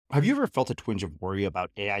Have you ever felt a twinge of worry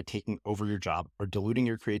about AI taking over your job or diluting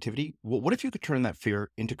your creativity? Well, what if you could turn that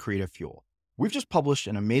fear into creative fuel? We've just published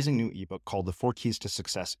an amazing new ebook called The 4 Keys to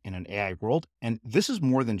Success in an AI World, and this is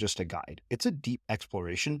more than just a guide. It's a deep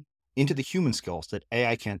exploration into the human skills that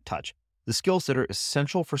AI can't touch, the skills that are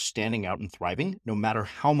essential for standing out and thriving, no matter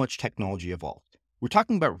how much technology evolves. We're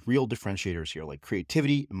talking about real differentiators here, like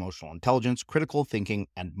creativity, emotional intelligence, critical thinking,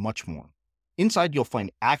 and much more. Inside, you'll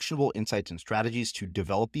find actionable insights and strategies to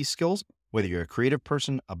develop these skills, whether you're a creative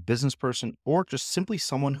person, a business person, or just simply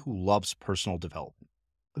someone who loves personal development.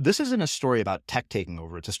 This isn't a story about tech taking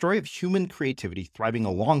over. It's a story of human creativity thriving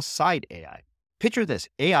alongside AI. Picture this,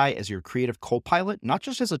 AI as your creative co-pilot, not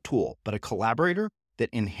just as a tool, but a collaborator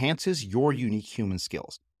that enhances your unique human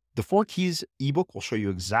skills. The 4 Keys ebook will show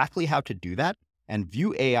you exactly how to do that and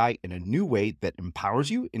view AI in a new way that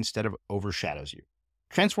empowers you instead of overshadows you.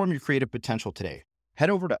 Transform your creative potential today. Head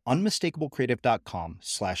over to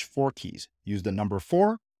unmistakablecreative.com/4keys. Use the number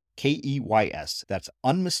 4, KEYS. That's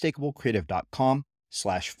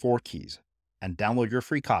unmistakablecreative.com/4keys and download your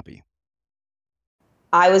free copy.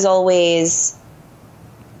 I was always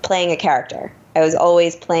playing a character. I was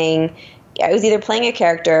either playing a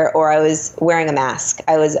character or I was wearing a mask.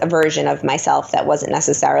 I was a version of myself that wasn't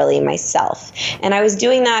necessarily myself. And I was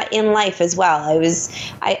doing that in life as well.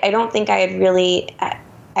 I don't think I had really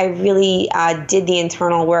did the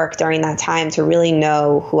internal work during that time to really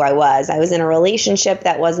know who I was. I was in a relationship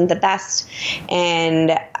that wasn't the best,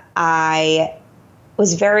 and I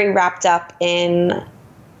was very wrapped up in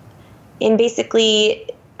basically,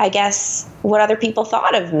 I guess, what other people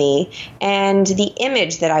thought of me and the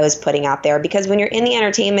image that I was putting out there. Because when you're in the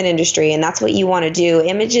entertainment industry and that's what you want to do,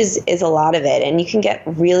 image is a lot of it. And you can get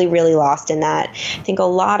really, really lost in that. I think a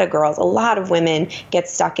lot of girls, a lot of women get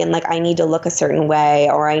stuck in like, I need to look a certain way,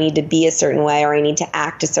 or I need to be a certain way, or I need to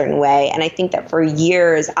act a certain way. And I think that for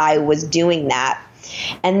years I was doing that.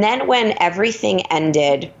 And then when everything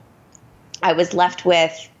ended, I was left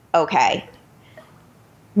with, okay,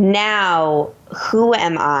 now who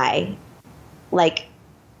am I? Like,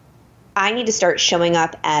 I need to start showing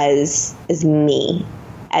up as me,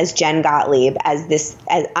 as Jen Gottlieb, as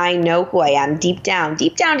I know who I am deep down,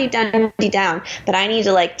 but I need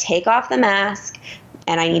to like take off the mask,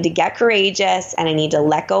 and I need to get courageous, and I need to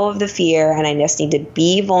let go of the fear, and I just need to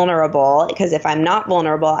be vulnerable, because if I'm not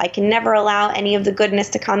vulnerable, I can never allow any of the goodness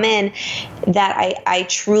to come in that I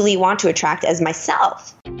truly want to attract as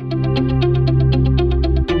myself.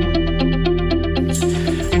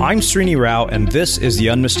 I'm Srini Rao, and this is the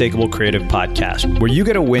Unmistakable Creative Podcast, where you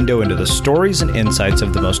get a window into the stories and insights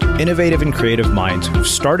of the most innovative and creative minds who've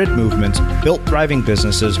started movements, built thriving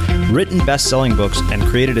businesses, written best-selling books, and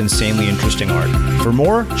created insanely interesting art. For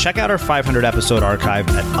more, check out our 500-episode archive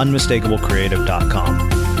at unmistakablecreative.com.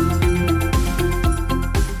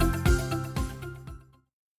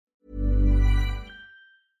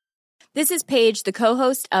 This is Paige, the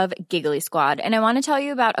co-host of Giggly Squad, and I want to tell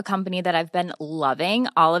you about a company that I've been loving,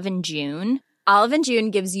 Olive & June. Olive &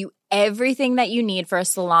 June gives you everything that you need for a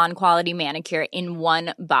salon-quality manicure in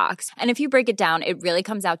one box. And if you break it down, it really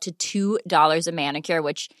comes out to $2 a manicure,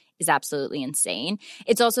 which is absolutely insane.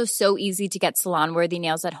 It's also so easy to get salon-worthy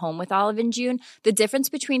nails at home with Olive & June. The difference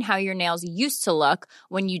between how your nails used to look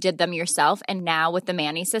when you did them yourself and now with the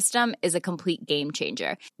Mani system is a complete game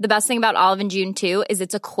changer. The best thing about Olive & June, too, is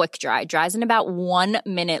it's a quick dry. Dries in about 1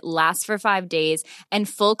 minute, lasts for 5 days, and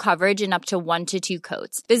full coverage in up to 1 to 2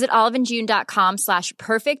 coats. Visit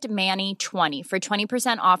oliveandjune.com/perfectmani20 for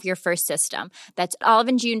 20% off your first system. That's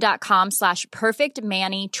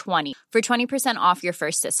oliveandjune.com/perfectmani20 for 20% off your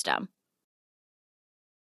first system.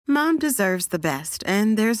 Mom deserves the best,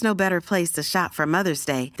 and there's no better place to shop for Mother's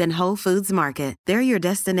Day than Whole Foods Market. They're your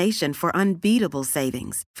destination for unbeatable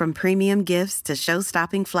savings, from premium gifts to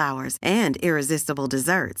show-stopping flowers and irresistible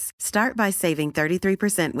desserts. Start by saving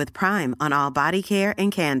 33% with Prime on all body care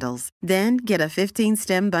and candles. Then get a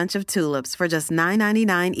 15-stem bunch of tulips for just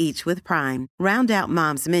 $9.99 each with Prime. Round out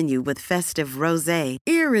Mom's menu with festive rosé,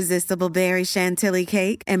 irresistible berry chantilly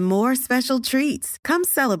cake, and more special treats. Come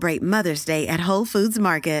celebrate Mother's Day at Whole Foods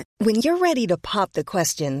Market. When you're ready to pop the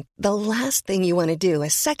question, the last thing you want to do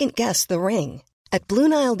is second-guess the ring. At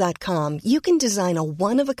BlueNile.com, you can design a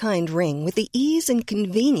one-of-a-kind ring with the ease and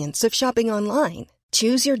convenience of shopping online.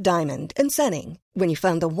 Choose your diamond and setting. When you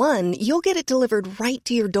find the one, you'll get it delivered right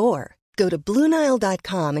to your door. Go to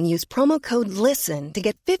BlueNile.com and use promo code LISTEN to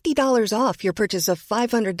get $50 off your purchase of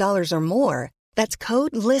 $500 or more. That's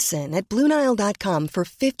code LISTEN at BlueNile.com for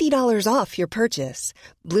 $50 off your purchase.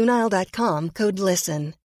 BlueNile.com, code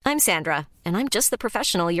LISTEN. I'm Sandra, and I'm just the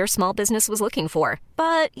professional your small business was looking for.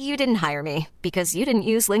 But you didn't hire me because you didn't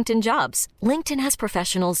use LinkedIn Jobs. LinkedIn has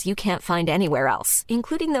professionals you can't find anywhere else,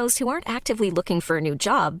 including those who aren't actively looking for a new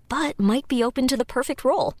job, but might be open to the perfect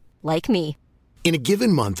role, like me. In a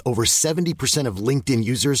given month, over 70% of LinkedIn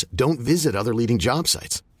users don't visit other leading job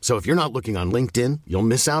sites. So if you're not looking on LinkedIn, you'll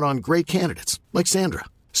miss out on great candidates like Sandra.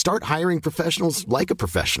 Start hiring professionals like a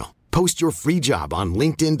professional. Post your free job on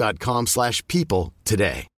linkedin.com/people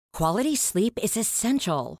today. Quality sleep is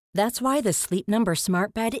essential. That's why the Sleep Number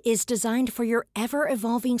Smart Bed is designed for your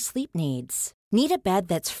ever-evolving sleep needs. Need a bed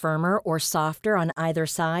that's firmer or softer on either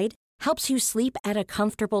side? Helps you sleep at a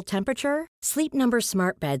comfortable temperature? Sleep Number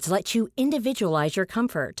Smart Beds let you individualize your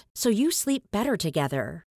comfort, so you sleep better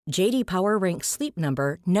together. J.D. Power ranks Sleep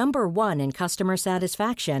Number number 1 in customer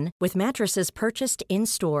satisfaction with mattresses purchased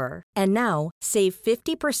in-store. And now, save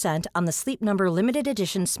 50% on the Sleep Number Limited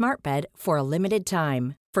Edition Smart Bed for a limited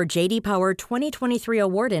time. For J.D. Power 2023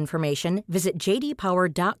 award information, visit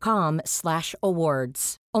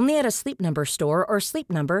jdpower.com/awards. Only at a Sleep Number store or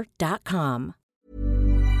sleepnumber.com.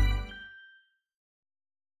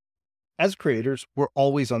 As creators, we're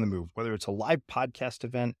always on the move. Whether it's a live podcast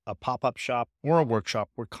event, a pop-up shop, or a workshop,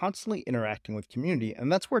 we're constantly interacting with community,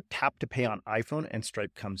 and that's where Tap to Pay on iPhone and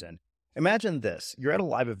Stripe comes in. Imagine this. You're at a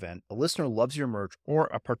live event, a listener loves your merch, or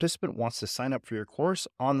a participant wants to sign up for your course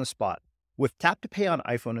on the spot. With Tap to Pay on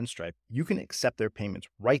iPhone and Stripe, you can accept their payments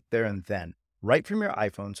right there and then, right from your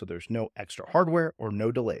iPhone, so there's no extra hardware or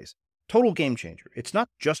no delays. Total game changer. It's not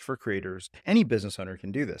just for creators. Any business owner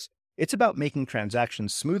can do this. It's about making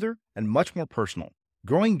transactions smoother and much more personal,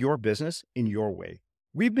 growing your business in your way.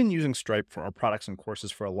 We've been using Stripe for our products and courses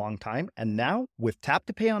for a long time, and now with Tap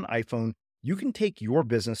to Pay on iPhone, you can take your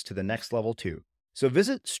business to the next level too. So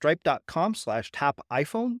visit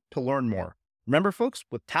stripe.com/tapiphone to learn more. Remember, folks,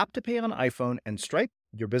 with Tap to Pay on iPhone and Stripe,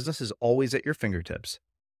 your business is always at your fingertips.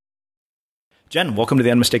 Jen, welcome to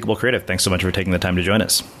the Unmistakable Creative. Thanks so much for taking the time to join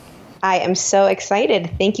us. I am so excited.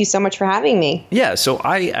 Thank you so much for having me. Yeah, so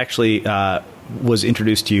I actually was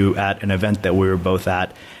introduced to you at an event that we were both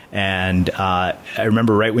at. And I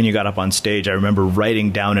remember right when you got up on stage, I remember writing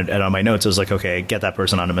down it on my notes. I was like, okay, get that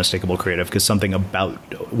person on Unmistakable Creative, because something about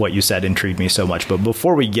what you said intrigued me so much. But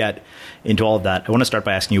before we get into all of that, I want to start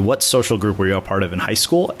by asking you, what social group were you a part of in high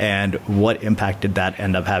school, and what impact did that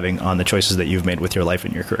end up having on the choices that you've made with your life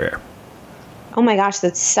and your career? Oh my gosh,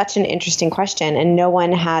 that's such an interesting question, and no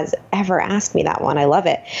one has ever asked me that one. I love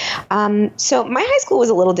it. So my high school was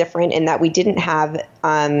a little different in that we didn't have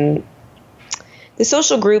the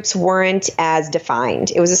social groups weren't as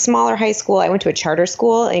defined. It was a smaller high school. I went to a charter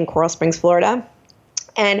school in Coral Springs, Florida.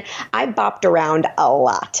 And I bopped around a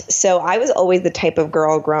lot. So I was always the type of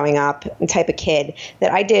girl growing up, type of kid,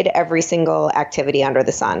 that I did every single activity under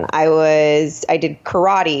the sun. I did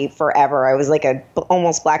karate forever. I was like a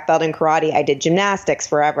almost black belt in karate. I did gymnastics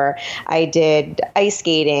forever. I did ice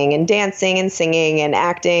skating and dancing and singing and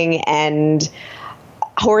acting and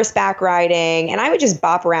horseback riding. And I would just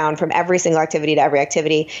bop around from every single activity to every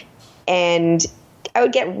activity. And I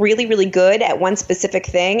would get really, really good at one specific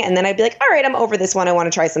thing. And then I'd be like, all right, I'm over this one. I want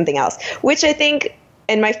to try something else, which I think,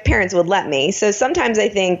 and my parents would let me. So sometimes I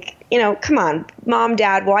think, come on, mom,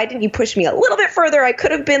 dad, why didn't you push me a little bit further? I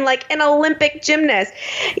could have been like an Olympic gymnast,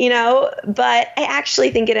 but I actually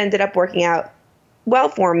think it ended up working out well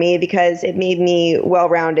for me because it made me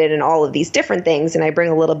well-rounded in all of these different things. And I bring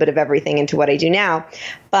a little bit of everything into what I do now.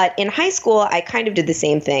 But in high school, I kind of did the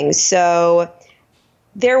same thing. So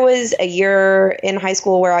there was a year in high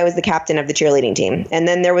school where I was the captain of the cheerleading team. And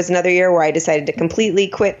then there was another year where I decided to completely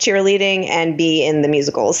quit cheerleading and be in the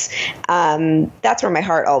musicals. That's where my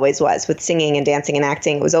heart always was, with singing and dancing and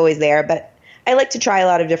acting. It was always there. But I like to try a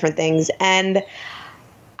lot of different things. And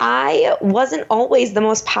I wasn't always the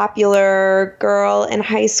most popular girl in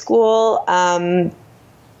high school. There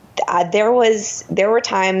were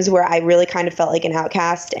times where I really kind of felt like an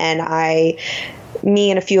outcast, and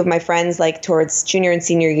me and a few of my friends, like towards junior and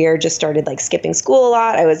senior year, just started like skipping school a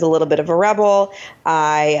lot. I was a little bit of a rebel.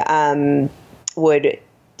 I would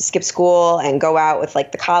skip school and go out with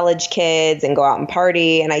like the college kids and go out and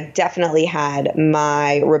party. And I definitely had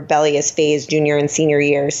my rebellious phase junior and senior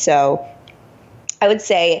year. So I would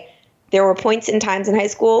say there were points in times in high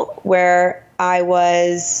school where I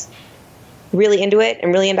was really into it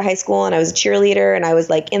and really into high school, and I was a cheerleader and I was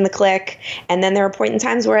like in the clique. And then there were points in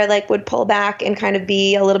times where I like would pull back and kind of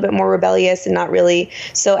be a little bit more rebellious and not really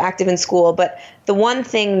so active in school. But the one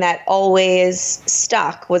thing that always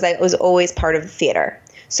stuck was I was always part of the theater.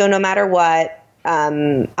 So no matter what,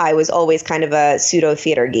 I was always kind of a pseudo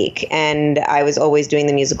theater geek, and I was always doing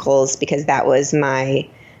the musicals because that was my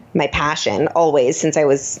my passion always since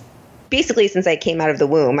I came out of the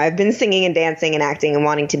womb. I've been singing and dancing and acting and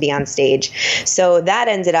wanting to be on stage. So that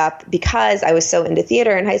ended up, because I was so into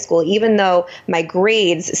theater in high school, even though my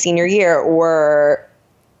grades senior year were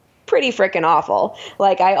pretty freaking awful.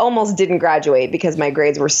 Like, I almost didn't graduate because my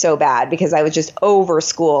grades were so bad, because I was just over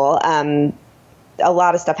school. A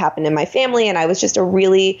lot of stuff happened in my family, and I was just I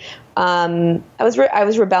was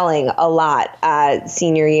rebelling a lot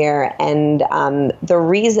senior year. And the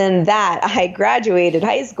reason that I graduated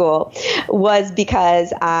high school was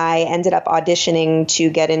because I ended up auditioning to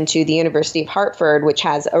get into the University of Hartford, which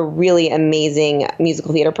has a really amazing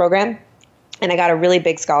musical theater program. And I got a really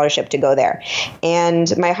big scholarship to go there.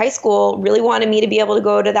 And my high school really wanted me to be able to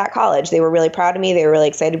go to that college. They were really proud of me. They were really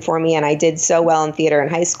excited for me. And I did so well in theater in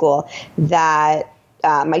high school that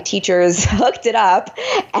my teachers hooked it up,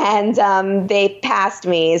 and they passed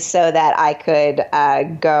me so that I could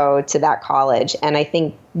go to that college. And I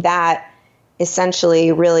think that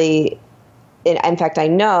essentially really, in fact, I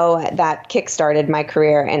know that kickstarted my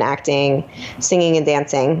career in acting, singing, and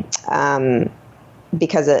dancing.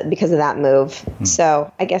 Because of that move.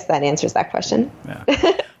 So I guess that answers that question.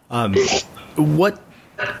 Yeah.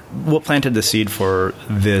 What planted the seed for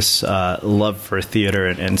this love for theater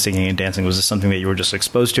and singing and dancing? Was this something that you were just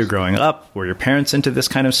exposed to growing up? Were your parents into this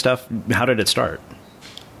kind of stuff? How did it start?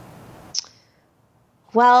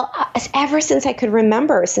 Well, ever since I could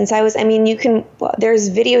remember, there's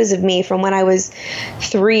videos of me from when I was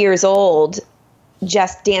 3 years old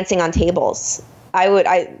just dancing on tables. I know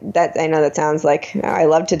that sounds like I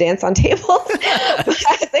love to dance on tables, but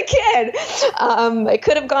as a kid, I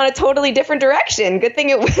could have gone a totally different direction. Good thing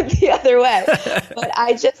it went the other way. But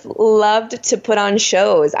I just loved to put on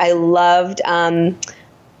shows. I loved,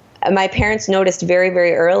 my parents noticed very,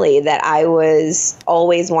 very early that I was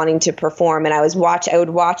always wanting to perform, and I would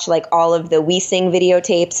watch like all of the We Sing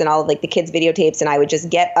videotapes and all of like the kids videotapes, and I would just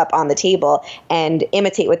get up on the table and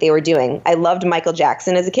imitate what they were doing. I loved Michael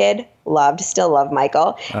Jackson as a kid. Still love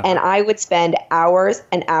Michael. Uh-huh. And I would spend hours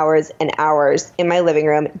and hours and hours in my living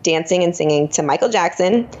room dancing and singing to Michael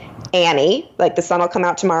Jackson, Annie, like The Sun Will Come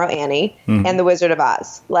Out Tomorrow, Annie, and The Wizard of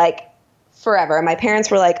Oz, like forever. And my parents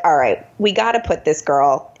were like, all right, we got to put this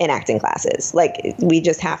girl in acting classes. Like, we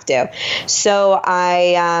just have to. So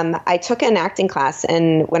I took an acting class,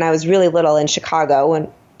 and when I was really little in Chicago,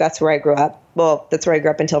 and that's where I grew up. Well, that's where I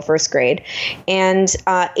grew up until first grade. And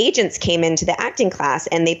agents came into the acting class,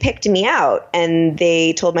 and they picked me out, and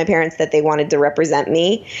they told my parents that they wanted to represent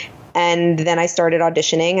me. And then I started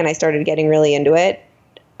auditioning, and I started getting really into it.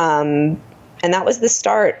 And that was the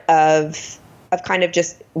start of kind of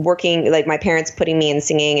just working, like my parents putting me in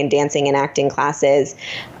singing and dancing and acting classes,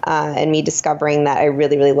 and me discovering that I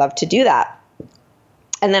really, really loved to do that.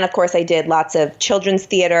 And then, of course, I did lots of children's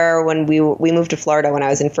theater when we moved to Florida when I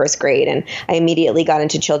was in first grade. And I immediately got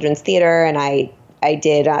into children's theater, and I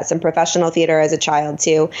did some professional theater as a child,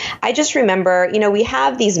 too. I just remember, we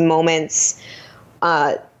have these moments.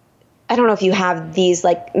 I don't know if you have these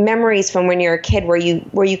like memories from when you're a kid where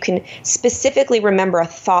you can specifically remember a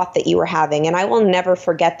thought that you were having. And I will never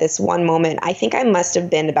forget this one moment. I think I must have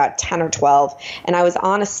been about 10 or 12, and I was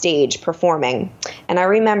on a stage performing. And I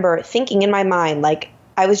remember thinking in my mind, like,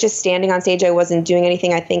 I was just standing on stage. I wasn't doing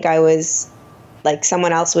anything. I think I was like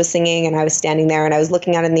someone else was singing, and I was standing there, and I was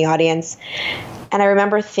looking out in the audience. And I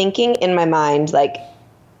remember thinking in my mind, like,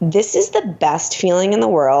 this is the best feeling in the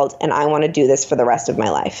world, and I want to do this for the rest of my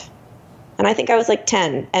life. And I think I was like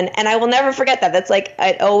 10. And I will never forget that. That's like,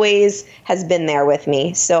 it always has been there with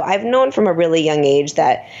me. So I've known from a really young age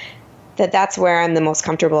that's where I'm the most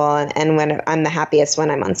comfortable, and when I'm the happiest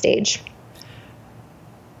when I'm on stage.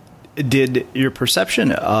 Did your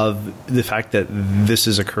perception of the fact that this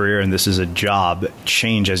is a career and this is a job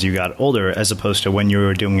change as you got older, as opposed to when you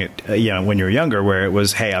were doing it, when you were younger, where it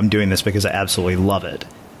was, hey, I'm doing this because I absolutely love it?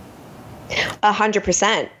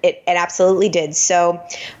 100%. It absolutely did. So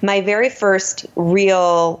my very first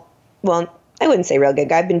I wouldn't say real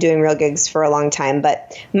gig. I've been doing real gigs for a long time,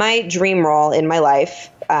 but my dream role in my life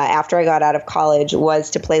after I got out of college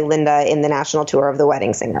was to play Linda in the national tour of The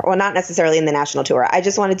Wedding Singer. Well, not necessarily in the national tour. I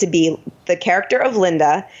just wanted to be the character of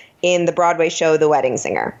Linda in the Broadway show The Wedding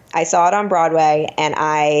Singer. I saw it on Broadway, and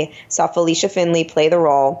I saw Felicia Finley play the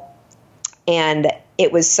role, and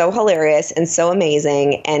it was so hilarious and so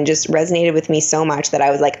amazing and just resonated with me so much that I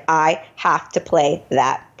was like, I have to play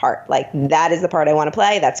that part. Like, that is the part I want to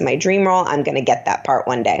play. That's my dream role. I'm going to get that part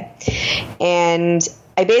one day. And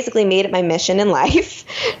I basically made it my mission in life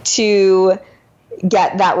to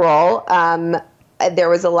get that role. there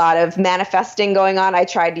was a lot of manifesting going on. I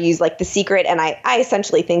tried to use like The Secret, and I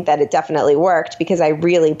essentially think that it definitely worked because I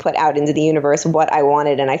really put out into the universe what I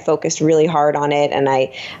wanted, and I focused really hard on it, and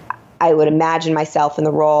I would imagine myself in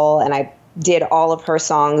the role, and I did all of her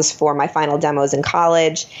songs for my final demos in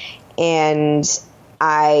college, and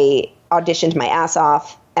I auditioned my ass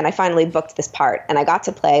off, and I finally booked this part, and I got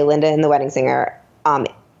to play Linda in The Wedding Singer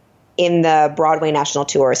in the Broadway national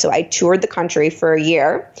tour. So I toured the country for a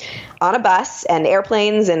year on a bus and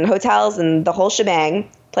airplanes and hotels and the whole shebang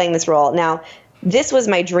playing this role. Now, this was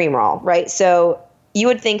my dream role, right? So you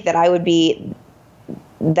would think that I would be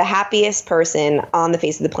the happiest person on the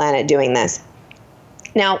face of the planet doing this.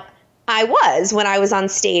 Now, I was when I was on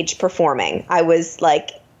stage performing. I was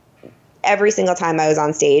like, every single time I was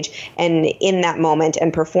on stage and in that moment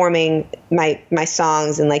and performing my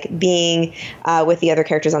songs and like being with the other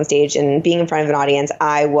characters on stage and being in front of an audience,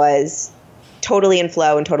 I was totally in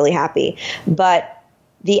flow and totally happy. But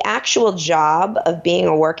the actual job of being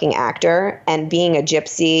a working actor and being a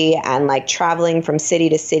gypsy and like traveling from city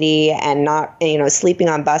to city and not, sleeping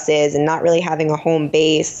on buses and not really having a home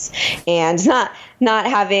base and not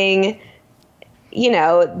having,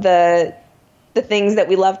 the things that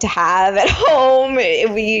we love to have at home,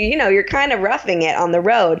 you're kind of roughing it on the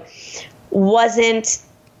road, wasn't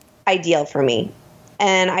ideal for me.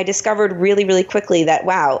 And I discovered really, really quickly that,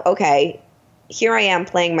 wow, okay, here I am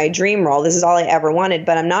playing my dream role. This is all I ever wanted,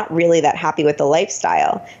 but I'm not really that happy with the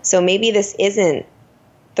lifestyle. So maybe this isn't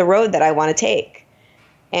the road that I want to take.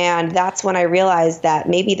 And that's when I realized that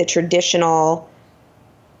maybe the traditional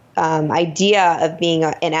idea of being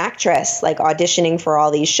an actress, like auditioning for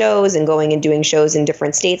all these shows and going and doing shows in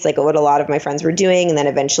different states, like what a lot of my friends were doing, and then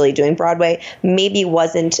eventually doing Broadway, maybe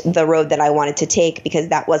wasn't the road that I wanted to take because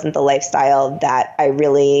that wasn't the lifestyle that I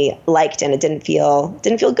really liked, and it didn't feel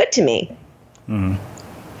good to me. Mm.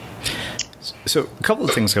 So a couple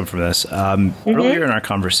of things come from this. Earlier in our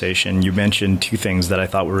conversation, you mentioned two things that I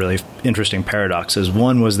thought were really interesting paradoxes.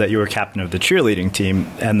 One was that you were captain of the cheerleading team,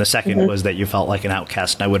 and the second was that you felt like an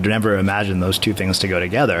outcast. And I would never imagine those two things to go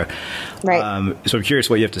together. Right. So I'm curious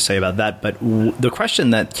what you have to say about that. But the question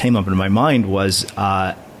that came up in my mind was,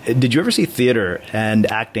 did you ever see theater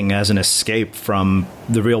and acting as an escape from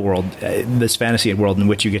the real world, this fantasy world in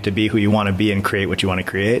which you get to be who you want to be and create what you want to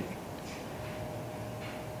create?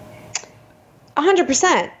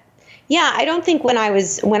 100%. Yeah, I don't think when I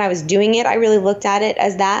was doing it, I really looked at it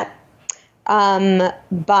as that.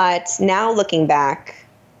 But now looking back,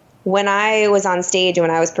 when I was on stage and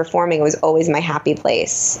when I was performing, it was always my happy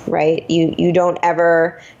place, right?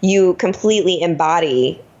 You completely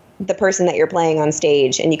embody the person that you're playing on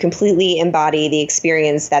stage, and you completely embody the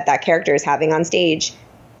experience that character is having on stage.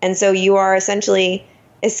 And so you are essentially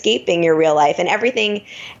escaping your real life, and everything,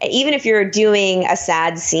 even if you're doing a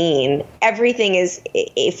sad scene, everything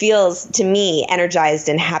it feels to me energized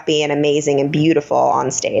and happy and amazing and beautiful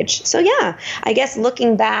on stage. So yeah, I guess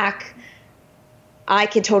looking back, I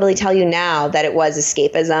could totally tell you now that it was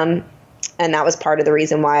escapism, and that was part of the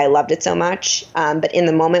reason why I loved it so much. But in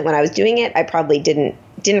the moment when I was doing it, I probably didn't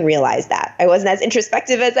realize that. I wasn't as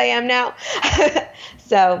introspective as I am now.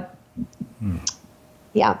 So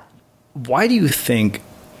yeah. Why do you think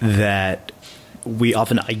that we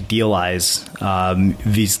often idealize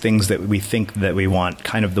these things that we think that we want,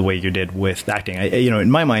 kind of the way you did with acting? In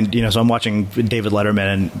my mind, so I'm watching David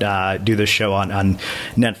Letterman do this show on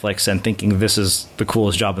Netflix and thinking this is the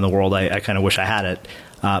coolest job in the world. I kind of wish I had it.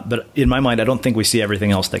 But in my mind, I don't think we see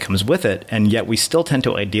everything else that comes with it. And yet we still tend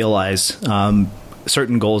to idealize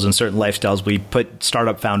certain goals and certain lifestyles. We put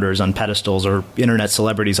startup founders on pedestals or internet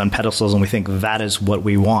celebrities on pedestals, and we think that is what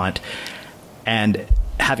we want. And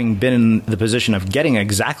having been in the position of getting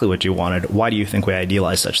exactly what you wanted, why do you think we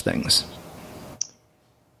idealize such things?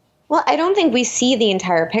 Well, I don't think we see the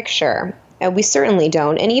entire picture. We certainly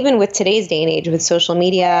don't. And even with today's day and age, with social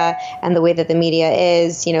media and the way that the media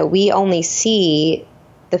is, we only see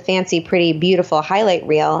the fancy, pretty, beautiful highlight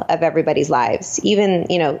reel of everybody's lives, even,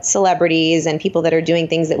 celebrities and people that are doing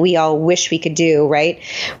things that we all wish we could do, right?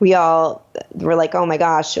 We're like, oh my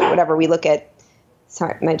gosh, whatever. We look at,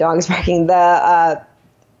 sorry, my dog's barking,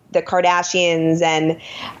 the Kardashians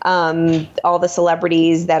and all the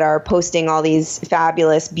celebrities that are posting all these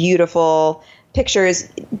fabulous, beautiful pictures.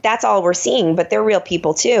 That's all we're seeing, but they're real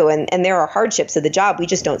people too. And there are hardships of the job. We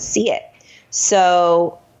just don't see it.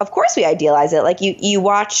 So of course we idealize it. Like you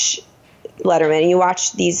watch Letterman and you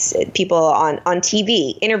watch these people on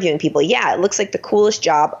TV interviewing people. Yeah, it looks like the coolest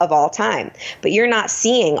job of all time, but you're not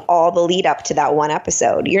seeing all the lead up to that one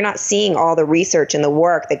episode. You're not seeing all the research and the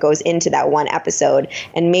work that goes into that one episode.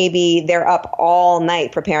 And maybe they're up all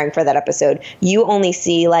night preparing for that episode. You only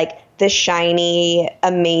see like the shiny,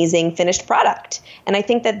 amazing finished product. And I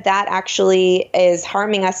think that actually is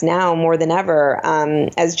harming us now more than ever,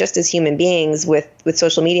 as human beings with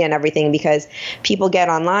social media and everything, because people get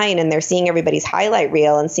online and they're seeing everybody's highlight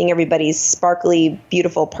reel and seeing everybody's sparkly,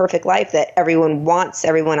 beautiful, perfect life that everyone wants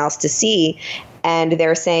everyone else to see. And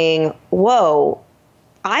they're saying, whoa,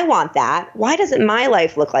 I want that. Why doesn't my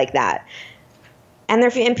life look like that? And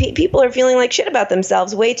people are feeling like shit about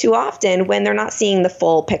themselves way too often when they're not seeing the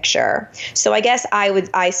full picture. So I guess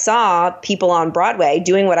I saw people on Broadway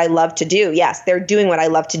doing what I love to do. Yes, they're doing what I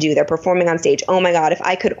love to do. They're performing on stage. Oh my God, if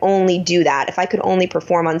I could only do that, if I could only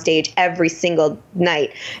perform on stage every single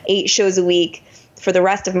night, 8 shows a week for the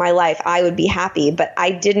rest of my life, I would be happy. But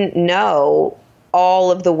I didn't know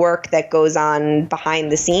all of the work that goes on behind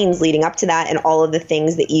the scenes leading up to that, and all of the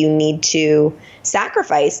things that you need to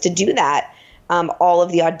sacrifice to do that. All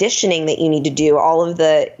of the auditioning that you need to do,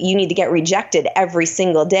 you need to get rejected every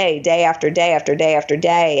single day, day after day after day after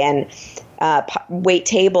day, and wait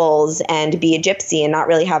tables and be a gypsy and not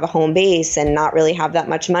really have a home base and not really have that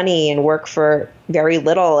much money and work for very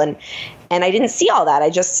little. And I didn't see all that. I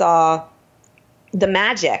just saw the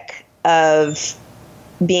magic of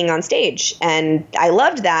being on stage. And I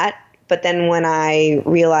loved that. But then when I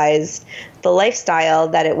realized the lifestyle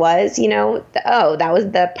that it was, that was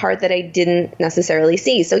the part that I didn't necessarily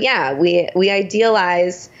see. So yeah, we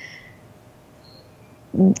idealize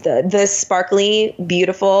the sparkly,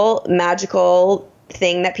 beautiful, magical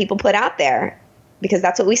thing that people put out there because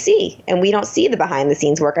that's what we see. And we don't see the behind the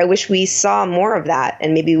scenes work. I wish we saw more of that,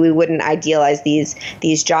 and maybe we wouldn't idealize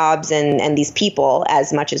these jobs and these people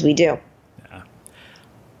as much as we do.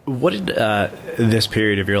 What did this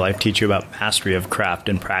period of your life teach you about mastery of craft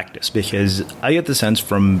and practice? Because I get the sense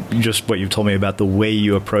from just what you've told me about the way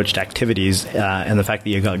you approached activities and the fact that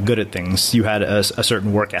you got good at things, you had a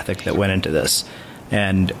certain work ethic that went into this.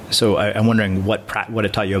 And so I'm wondering what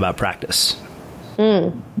it taught you about practice.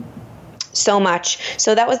 So much.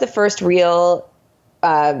 So that was the first real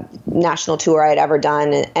national tour I'd ever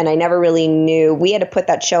done. And I never really knew. We had to put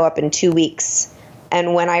that show up in 2 weeks.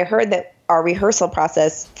 And when I heard that our rehearsal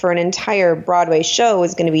process for an entire Broadway show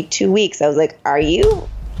was going to be 2 weeks, I was like, are you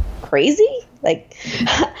crazy? Like,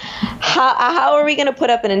 how are we going to put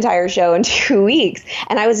up an entire show in 2 weeks?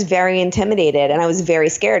 And I was very intimidated and I was very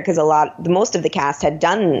scared because most of the cast had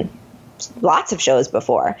done lots of shows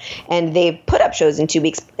before, and they've put up shows in 2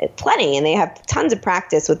 weeks, plenty, and they have tons of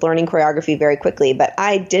practice with learning choreography very quickly, but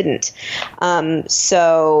I didn't.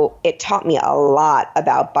 So it taught me a lot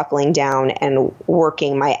about buckling down and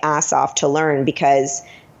working my ass off to learn, because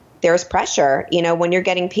there's pressure. When you're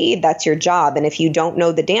getting paid, that's your job. And if you don't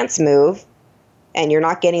know the dance move and you're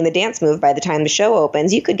not getting the dance move by the time the show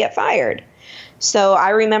opens, you could get fired. So I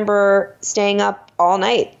remember staying up all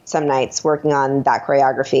night, some nights, working on that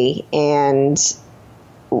choreography and,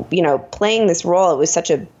 playing this role. It was such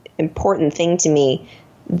an important thing to me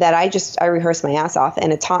that I rehearsed my ass off,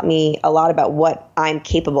 and it taught me a lot about what I'm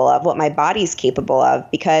capable of, what my body's capable of,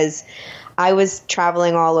 because I was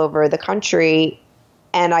traveling all over the country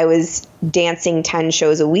and I was dancing 10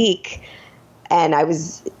 shows a week, and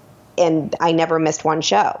I never missed one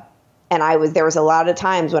show. And there was a lot of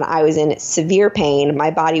times when I was in severe pain.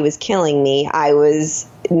 My body was killing me. I was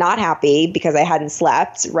not happy because I hadn't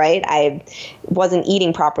slept, right? I wasn't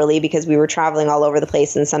eating properly because we were traveling all over the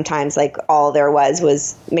place. And sometimes all there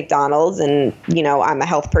was McDonald's, and, I'm a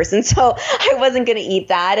health person, so I wasn't going to eat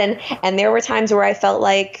that. And there were times where I felt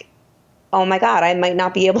like, oh my God, I might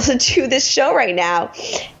not be able to do this show right now.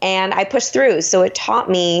 And I pushed through. So it taught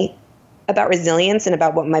me about resilience and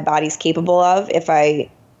about what my body's capable of.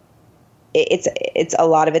 It's a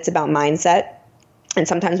lot of it's about mindset. And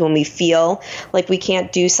sometimes when we feel like we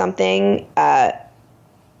can't do something,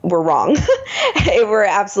 we're wrong.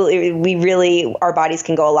 Our bodies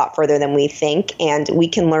can go a lot further than we think, and we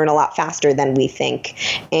can learn a lot faster than we think.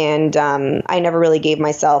 And I never really gave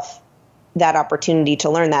myself that opportunity to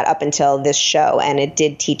learn that up until this show. And it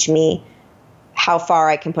did teach me how far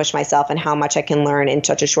I can push myself and how much I can learn in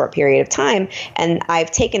such a short period of time. And I've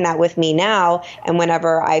taken that with me now. And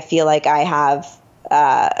whenever I feel like I have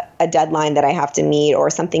a deadline that I have to meet, or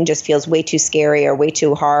something just feels way too scary or way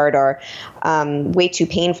too hard or way too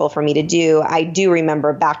painful for me to do, I do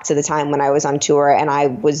remember back to the time when I was on tour and I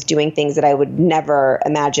was doing things that I would never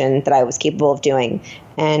imagine that I was capable of doing.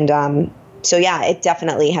 And so, yeah, it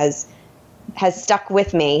definitely has stuck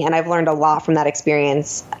with me. And I've learned a lot from that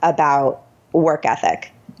experience about work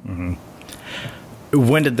ethic. Mm-hmm.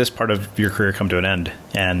 When did this part of your career come to an end,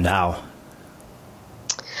 and how?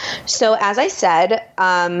 So as I said,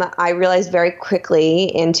 I realized very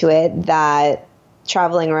quickly into it that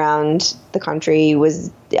traveling around the country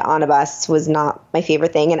on a bus was not my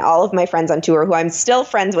favorite thing. And all of my friends on tour, who I'm still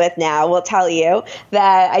friends with now, will tell you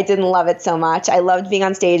that I didn't love it so much. I loved being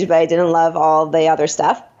on stage, but I didn't love all the other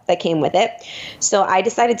stuff that came with it. So I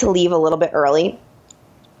decided to leave a little bit early.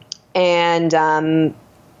 And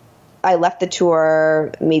I left the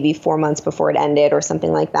tour maybe 4 months before it ended or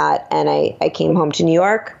something like that. And I came home to New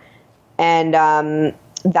York. And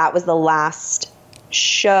that was the last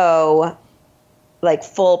show, like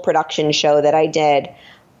full production show that I did.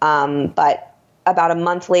 But about a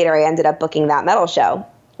month later, I ended up booking That Metal Show,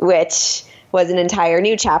 which was an entire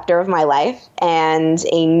new chapter of my life and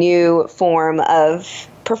a new form of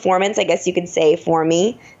performance, I guess you could say, for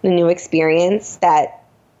me, a new experience that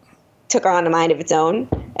took on a mind of its own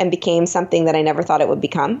and became something that I never thought it would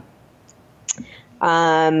become.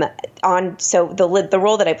 So the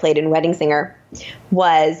role that I played in Wedding Singer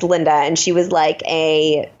was Linda, and she was like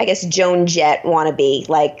I guess Joan Jett wannabe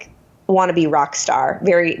rock star,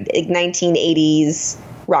 very 1980s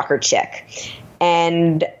rocker chick.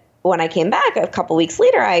 And when I came back a couple weeks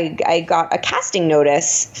later, I got a casting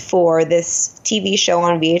notice for this TV show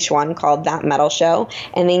on VH1 called That Metal Show,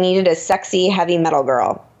 and they needed a sexy heavy metal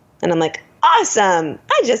girl. And I'm like, awesome.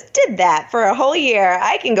 I just did that for a whole year.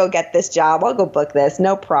 I can go get this job. I'll go book this.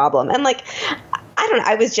 No problem. And like, I don't know.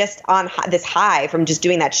 I was just on this high from just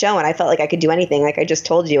doing that show. And I felt like I could do anything. Like I just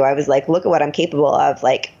told you, I was like, look at what I'm capable of.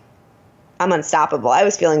 Like, I'm unstoppable. I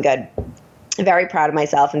was feeling good, very proud of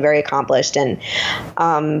myself and very accomplished. And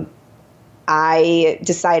I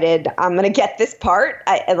decided I'm going to get this part.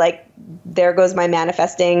 There goes my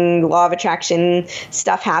manifesting law of attraction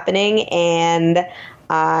stuff happening. And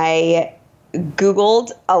I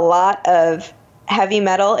Googled a lot of heavy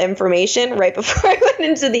metal information right before I went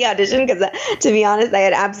into the audition because, to be honest, I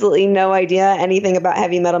had absolutely no idea anything about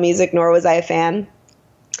heavy metal music, nor was I a fan.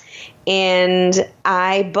 And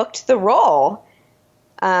I booked the role.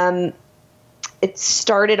 It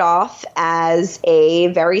started off as a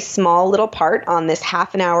very small little part on this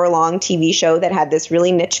half an hour long TV show that had this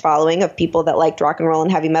really niche following of people that liked rock and roll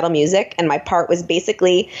and heavy metal music. And my part was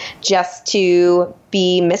basically just to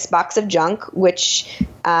be Miss Box of Junk, which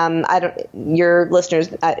your listeners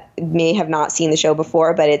may have not seen the show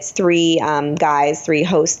before, but it's three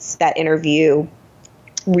hosts that interview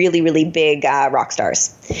really, really big rock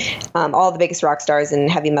stars. All the biggest rock stars and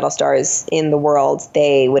heavy metal stars in the world,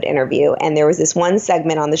 they would interview. And there was this one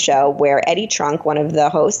segment on the show where Eddie Trunk, one of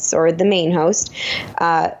the hosts or the main host,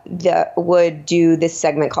 would do this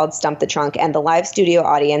segment called Stump the Trunk. And the live studio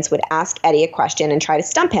audience would ask Eddie a question and try to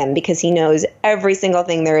stump him because he knows every single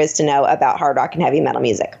thing there is to know about hard rock and heavy metal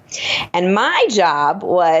music. And my job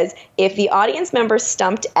was, if the audience members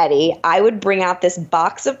stumped Eddie, I would bring out this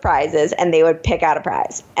box of prizes and they would pick out a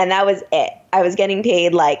prize. And that was it. I was getting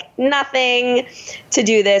paid like nothing to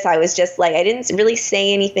do this. I was just like, I didn't really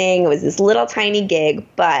say anything. It was this little tiny gig,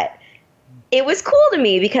 but it was cool to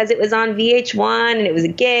me because it was on VH1 and it was a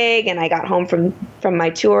gig, and I got home from my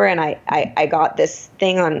tour and I got this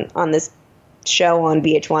thing on this show on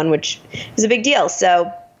VH1, which was a big deal.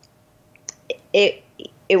 So it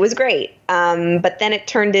was great. But then it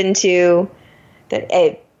turned into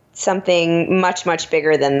something much, much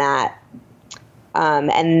bigger than that.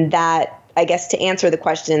 And that, I guess, to answer the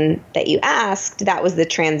question that you asked, that was the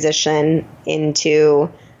transition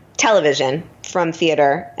into television from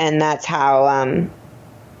theater. And that's how I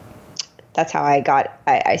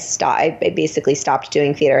basically stopped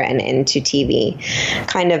doing theater and into TV,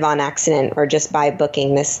 kind of on accident or just by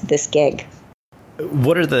booking this gig.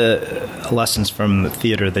 What are the lessons from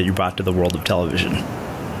theater that you brought to the world of television?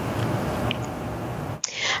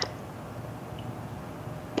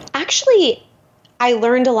 Actually, I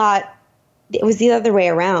learned a lot. It was the other way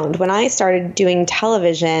around. When I started doing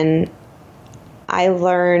television, I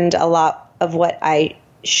learned a lot of what I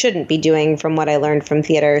shouldn't be doing from what I learned from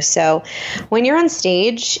theater. So when you're on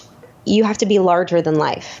stage, you have to be larger than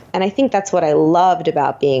life. And I think that's what I loved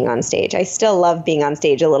about being on stage. I still love being on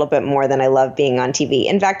stage a little bit more than I love being on TV.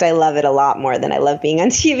 In fact, I love it a lot more than I love being on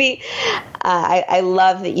TV. I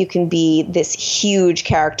love that you can be this huge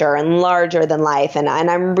character and larger than life. And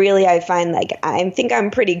I find like, I think I'm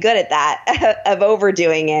pretty good at that, of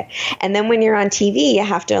overdoing it. And then when you're on TV, you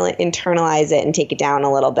have to internalize it and take it down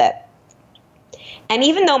a little bit. And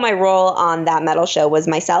even though my role on That Metal Show was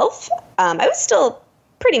myself, I was still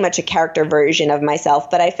pretty much a character version of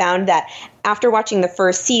myself. But I found that after watching the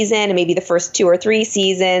first season and maybe the first 2 or 3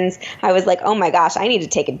 seasons, I was like, oh my gosh, I need to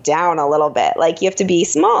take it down a little bit. Like, you have to be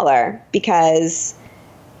smaller because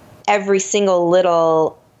every single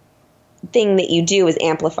little thing that you do is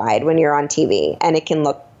amplified when you're on TV, and it can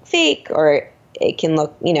look fake or it can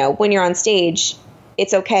look, when you're on stage,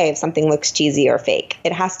 it's okay if something looks cheesy or fake.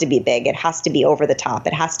 It has to be big. It has to be over the top.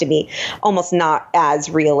 It has to be almost not as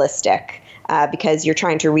realistic because you're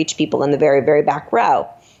trying to reach people in the very, very back row.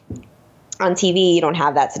 On TV, you don't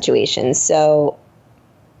have that situation. So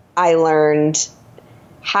I learned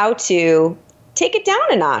how to take it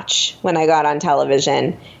down a notch when I got on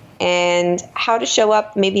television and how to show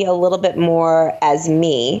up maybe a little bit more as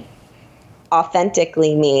me,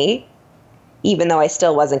 authentically me, even though I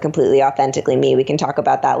still wasn't completely authentically me. We can talk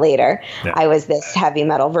about that later. Yeah. I was this heavy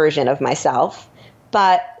metal version of myself.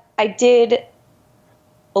 But I did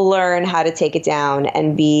learn how to take it down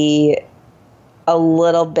and be a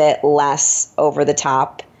little bit less over the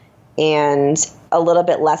top and a little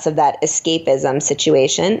bit less of that escapism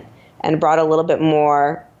situation, and brought a little bit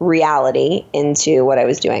more reality into what I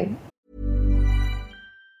was doing.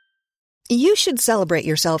 You should celebrate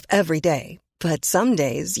yourself every day, but some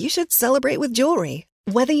days you should celebrate with jewelry.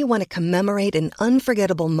 Whether you want to commemorate an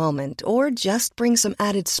unforgettable moment or just bring some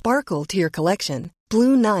added sparkle to your collection,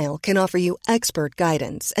 Blue Nile can offer you expert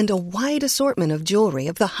guidance and a wide assortment of jewelry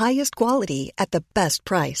of the highest quality at the best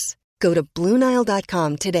price. Go to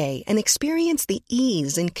BlueNile.com today and experience the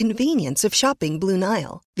ease and convenience of shopping Blue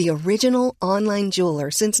Nile, the original online jeweler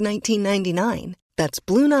since 1999. That's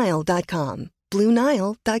BlueNile.com.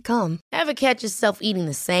 BlueNile.com. Ever catch yourself eating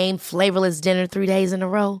the same flavorless dinner 3 days in a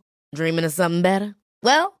row? Dreaming of something better?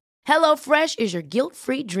 Well, HelloFresh is your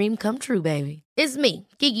guilt-free dream come true, baby. It's me,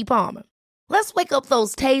 Keke Palmer. Let's wake up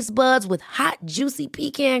those taste buds with hot, juicy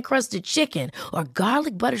pecan-crusted chicken or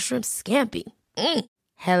garlic butter shrimp scampi.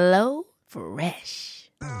 Hello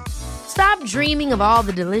Fresh. Stop dreaming of all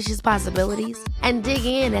the delicious possibilities and dig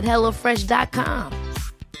in at HelloFresh.com.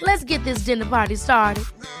 Let's get this dinner party started.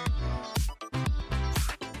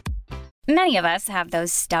 Many of us have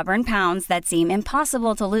those stubborn pounds that seem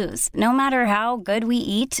impossible to lose, no matter how good we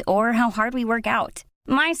eat or how hard we work out.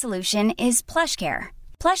 My solution is PlushCare.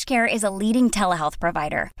 PlushCare is a leading telehealth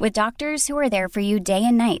provider with doctors who are there for you day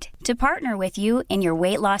and night to partner with you in your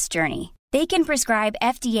weight loss journey. They can prescribe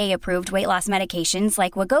FDA-approved weight loss medications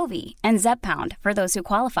like Wegovy and Zepbound for those who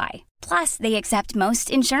qualify. Plus, they accept most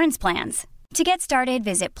insurance plans. To get started,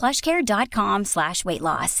 visit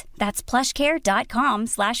plushcare.com/weightloss. That's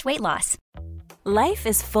plushcare.com/weightloss. Life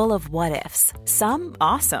is full of what-ifs. Some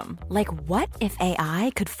awesome, like what if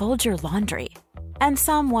AI could fold your laundry? And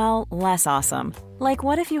some, well, less awesome, like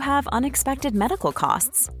what if you have unexpected medical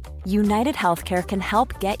costs? United Healthcare can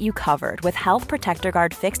help get you covered with Health Protector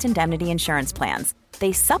Guard fixed indemnity insurance plans.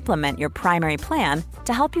 They supplement your primary plan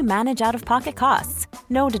to help you manage out-of-pocket costs.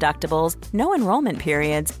 No deductibles, no enrollment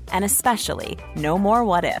periods, and especially no more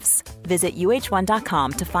what-ifs. Visit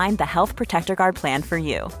uh1.com to find the Health Protector Guard plan for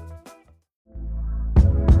you.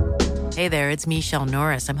 Hey there, it's Michelle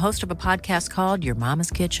Norris. I'm host of a podcast called Your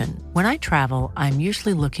Mama's Kitchen. When I travel, I'm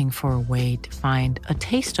usually looking for a way to find a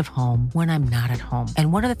taste of home when I'm not at home.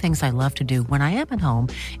 And one of the things I love to do when I am at home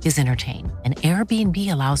is entertain. And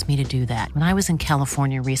Airbnb allows me to do that. When I was in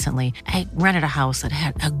California recently, I rented a house that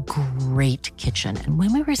had a great kitchen. And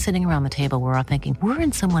when we were sitting around the table, we were all thinking, we're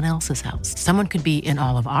in someone else's house. Someone could be in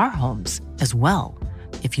all of our homes as well.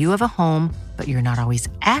 If you have a home, but you're not always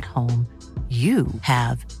at home, you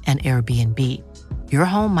have an Airbnb. Your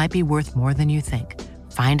home might be worth more than you think.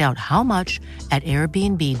 Find out how much at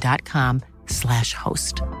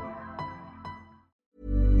airbnb.com/host.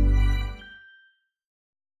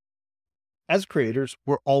 As creators,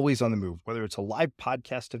 we're always on the move. Whether it's a live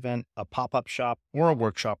podcast event, a pop-up shop, or a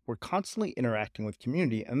workshop, we're constantly interacting with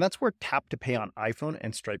community, and that's where Tap to Pay on iPhone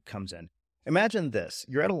and Stripe comes in. Imagine this.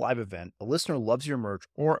 You're at a live event, a listener loves your merch,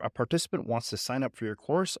 or a participant wants to sign up for your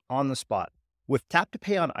course on the spot. With Tap to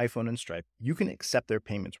Pay on iPhone and Stripe, you can accept their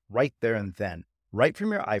payments right there and then, right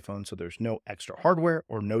from your iPhone, so there's no extra hardware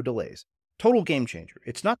or no delays. Total game changer.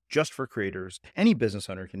 It's not just for creators. Any business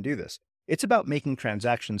owner can do this. It's about making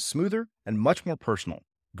transactions smoother and much more personal,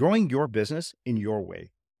 growing your business in your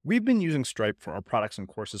way. We've been using Stripe for our products and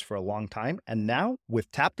courses for a long time, and now with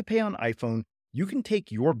Tap to Pay on iPhone, you can take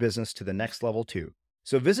your business to the next level too.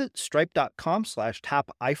 So visit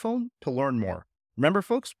stripe.com/tapiphone to learn more. Remember,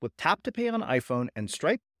 folks, with Tap to Pay on iPhone and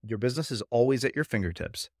Stripe, your business is always at your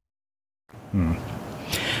fingertips.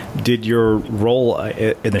 Did your role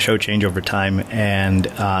in the show change over time?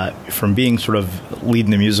 And from being sort of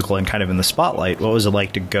leading the musical and kind of in the spotlight, what was it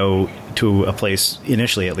like to go to a place,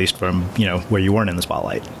 initially at least, from where you weren't in the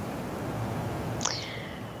spotlight?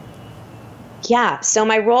 Yeah, so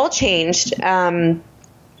my role changed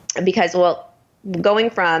because, going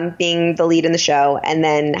from being the lead in the show and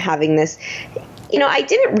then having this I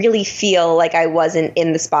didn't really feel like I wasn't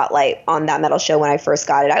in the spotlight on That Metal Show when I first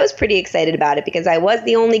got it. I was pretty excited about it because I was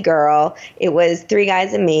the only girl. It was 3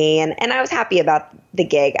 guys and me, and I was happy about the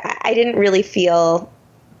gig. I didn't really feel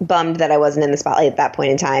bummed that I wasn't in the spotlight at that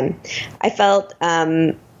point in time. I felt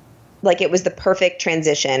like it was the perfect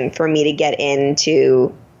transition for me to get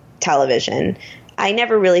into television. I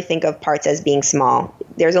never really think of parts as being small.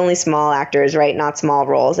 There's only small actors, right? Not small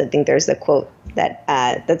roles. I think there's a quote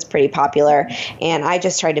that's pretty popular. And I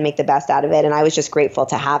just tried to make the best out of it. And I was just grateful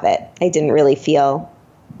to have it. I didn't really feel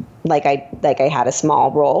like I had a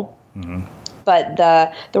small role. Mm-hmm. But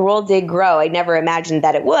the role did grow. I never imagined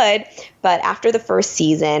that it would. But after the first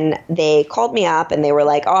season, they called me up and they were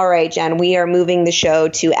like, all right, Jen, we are moving the show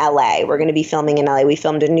to LA. We're going to be filming in LA. We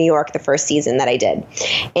filmed in New York the first season that I did.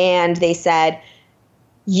 And they said,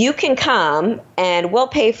 you can come and we'll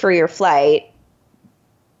pay for your flight,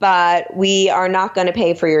 but we are not going to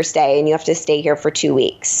pay for your stay, and you have to stay here for 2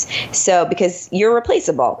 weeks. So because you're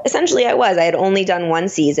replaceable. Essentially, I had only done 1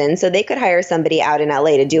 season, so they could hire somebody out in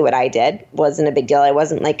LA to do what I did. Wasn't a big deal. I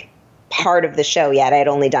wasn't like part of the show yet. I had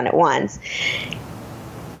only done it once.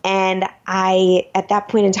 And at that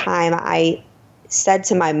point in time, I said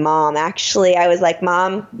to my mom, actually, I was like,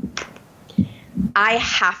 Mom, I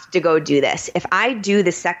have to go do this. If I do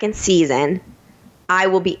the second season, I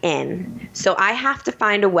will be in. So I have to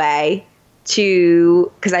find a way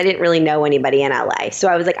because I didn't really know anybody in LA. So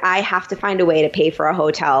I was like, I have to find a way to pay for a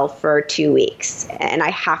hotel for 2 weeks. And I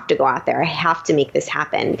have to go out there. I have to make this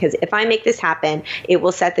happen. Because if I make this happen, it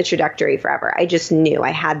will set the trajectory forever. I just knew.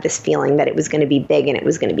 I had this feeling that it was going to be big and it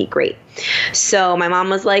was going to be great. So my mom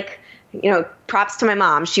was like, props to my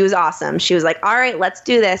mom. She was awesome. She was like, all right, let's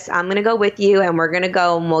do this. I'm going to go with you and we're going to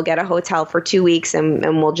go and we'll get a hotel for 2 weeks and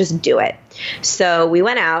we'll just do it. So we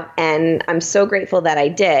went out and I'm so grateful that I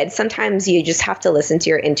did. Sometimes you just have to listen to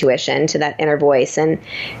your intuition, to that inner voice. And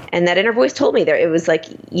that inner voice told me it was like,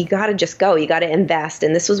 you got to just go. You got to invest.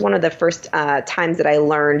 And this was one of the first times that I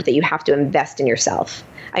learned that you have to invest in yourself.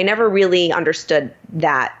 I never really understood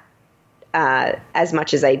that as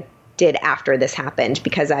much as I did after this happened,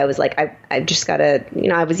 because I was like, I just got to,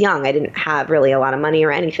 I was young. I didn't have really a lot of money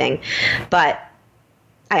or anything, but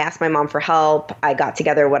I asked my mom for help. I got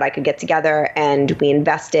together what I could get together and we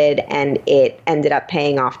invested, and it ended up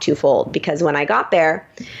paying off twofold, because when I got there,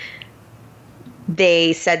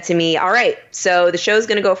 they said to me, all right, so the show's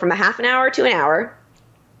going to go from a half an hour to an hour.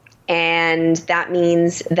 And that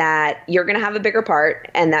means that you're going to have a bigger part.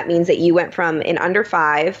 And that means that you went from in under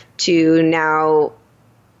 5 to now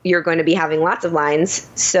you're going to be having lots of lines.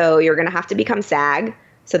 So you're going to have to become SAG.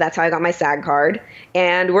 So that's how I got my SAG card.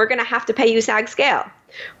 And we're going to have to pay you SAG scale,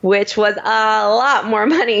 which was a lot more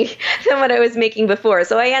money than what I was making before.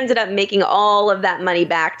 So I ended up making all of that money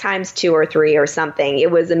back times 2 or 3 or something. It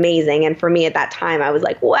was amazing. And for me at that time, I was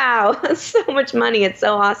like, wow, that's so much money. It's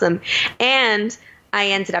so awesome. And I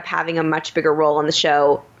ended up having a much bigger role on the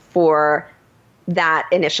show for that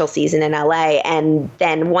initial season in LA. And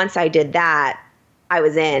then once I did that, I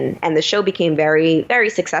was in, and the show became very, very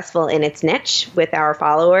successful in its niche with our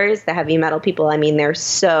followers, the heavy metal people. I mean, they're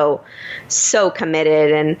so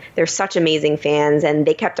committed, and they're such amazing fans, and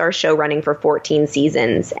they kept our show running for 14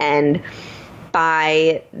 seasons. And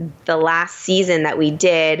by the last season that we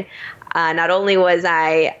did, not only was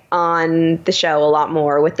I on the show a lot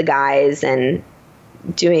more with the guys and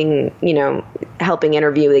doing, helping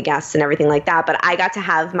interview the guests and everything like that, but I got to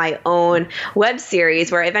have my own web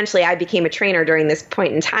series where eventually I became a trainer during this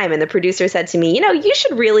point in time. And the producer said to me, you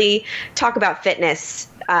should really talk about fitness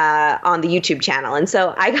on the YouTube channel. And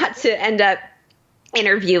so I got to end up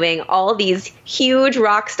interviewing all these huge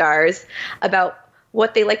rock stars about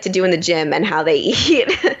what they like to do in the gym and how they eat.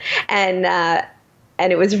 And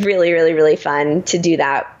it was really, really, really fun to do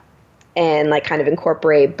that and like kind of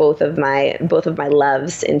incorporate both of my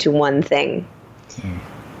loves into one thing.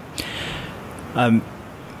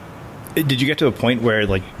 Did you get to a point where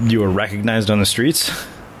like you were recognized on the streets?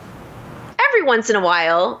 Every once in a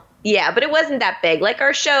while. Yeah, but it wasn't that big. Like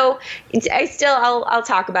our show, I'll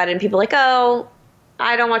talk about it and people are like, oh,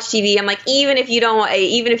 I don't watch TV. I'm like, even if you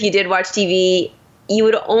did watch TV, you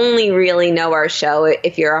would only really know our show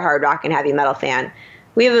if you're a hard rock and heavy metal fan.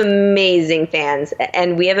 We have amazing fans,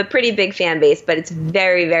 and we have a pretty big fan base, but it's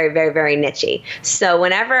very, very, very, very niche-y. So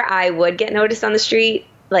whenever I would get noticed on the street,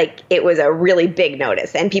 like it was a really big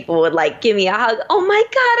notice, and people would like give me a hug. Oh my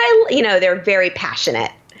God, they're very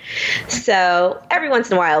passionate. So every once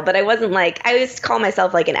in a while, but I wasn't like, I used to call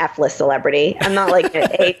myself like an F-list celebrity. I'm not like an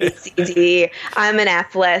A, B, C, D. I'm an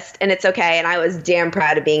F-list, and it's okay. And I was damn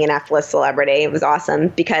proud of being an F-list celebrity. It was awesome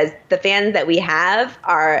because the fans that we have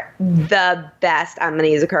are the best, I'm going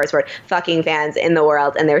to use a curse word, fucking fans in the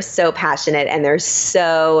world. And they're so passionate and they're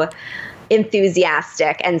so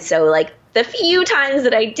enthusiastic. And so like the few times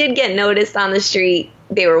that I did get noticed on the street,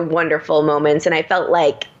 they were wonderful moments. And I felt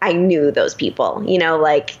like I knew those people, you know,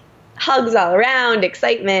 like hugs all around,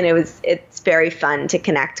 excitement. It's very fun to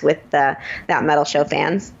connect with that metal show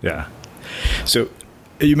fans. Yeah. So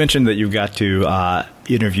you mentioned that you've got to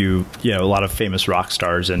interview, you know, a lot of famous rock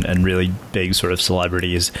stars and really big sort of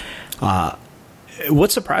celebrities.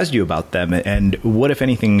 What surprised you about them, and what, if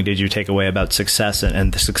anything, did you take away about success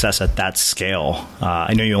and the success at that scale?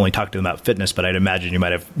 I know you only talked to them about fitness, but I'd imagine you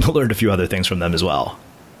might have learned a few other things from them as well.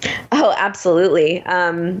 Oh, absolutely.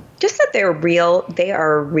 Just that they're real. They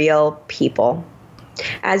are real people.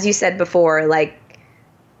 As you said before, like,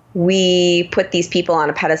 we put these people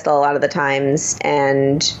on a pedestal a lot of the times,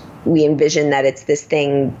 and we envision that it's this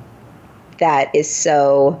thing that is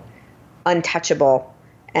so untouchable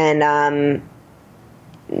and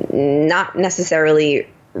not necessarily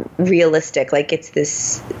realistic. Like, it's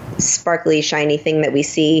this sparkly, shiny thing that we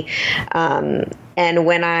see. And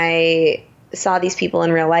when I saw these people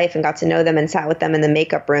in real life and got to know them and sat with them in the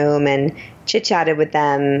makeup room and chit-chatted with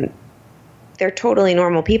them, they're totally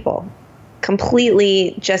normal people.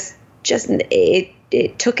 Completely just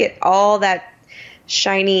it took it all that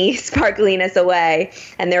shiny sparkliness away.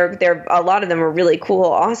 And they're a lot of them are really cool,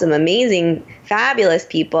 awesome, amazing, fabulous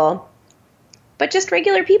people, but just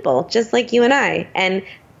regular people, just like you and I. And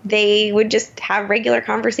they would just have regular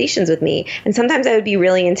conversations with me. And sometimes I would be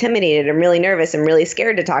really intimidated and really nervous and really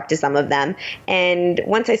scared to talk to some of them. And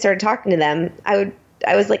once I started talking to them,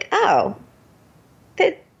 I was like, oh,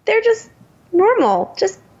 they're just normal,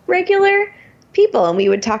 just regular people. And we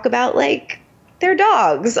would talk about like their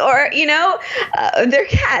dogs or, you know, their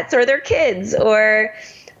cats or their kids or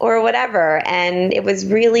whatever. And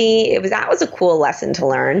that was a cool lesson to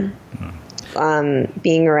learn.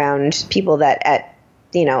 Being around people that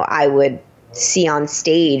I would see on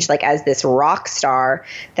stage, like as this rock star,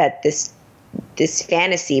 that this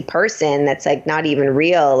fantasy person that's like not even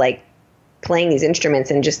real, like playing these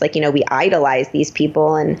instruments, and just like, you know, we idolize these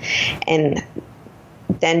people, and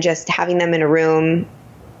then just having them in a room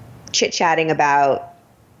chit-chatting about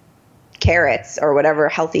carrots or whatever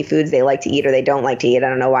healthy foods they like to eat or they don't like to eat. I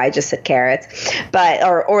don't know why I just said carrots, but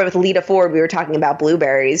or with Lita Ford, we were talking about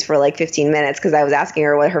blueberries for like 15 minutes because I was asking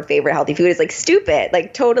her what her favorite healthy food is. Like, stupid,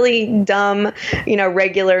 like totally dumb, you know,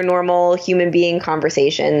 regular, normal human being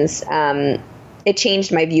conversations. It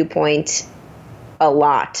changed my viewpoint a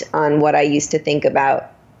lot on what I used to think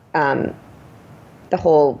about the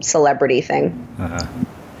whole celebrity thing.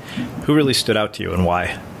 Who really stood out to you and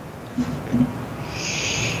why?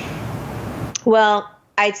 Well,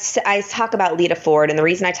 I talk about Lita Ford, and the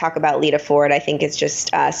reason I talk about Lita Ford, I think it's just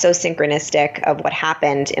so synchronistic of what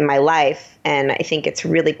happened in my life, and I think it's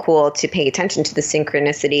really cool to pay attention to the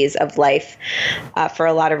synchronicities of life for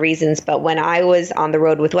a lot of reasons. But when I was on the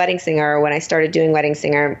road with Wedding Singer, when I started doing Wedding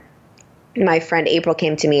Singer, my friend April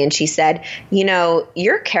came to me and she said, you know,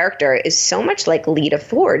 your character is so much like Lita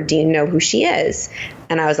Ford. Do you know who she is?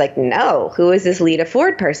 And I was like, no, who is this Lita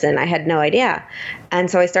Ford person? I had no idea. And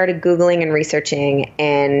so I started Googling and researching,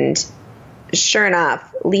 and sure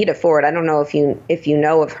enough, Lita Ford, I don't know if you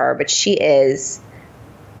know of her, but she is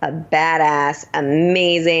a badass,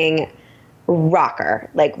 amazing rocker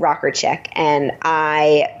chick. And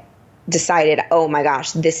I decided, oh my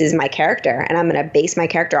gosh, this is my character, and I'm going to base my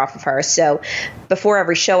character off of her. So before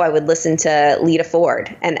every show, I would listen to Lita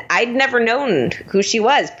Ford, and I'd never known who she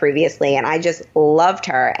was previously, and I just loved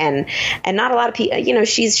her. And not a lot of people, you know,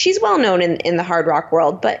 she's well known in the hard rock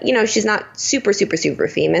world, but you know, she's not super, super, super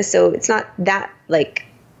famous. So it's not that like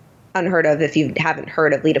unheard of if you haven't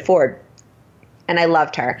heard of Lita Ford. And I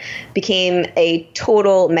loved her, became a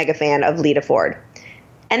total mega fan of Lita Ford.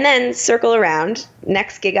 And then circle around,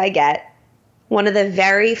 next gig I get, one of the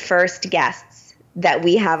very first guests that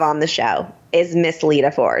we have on the show is Miss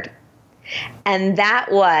Lita Ford. And that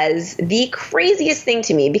was the craziest thing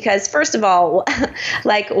to me because, first of all,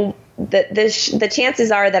 like the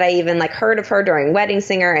chances are that I even like heard of her during Wedding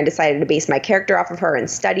Singer and decided to base my character off of her and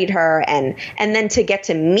studied her, and then to get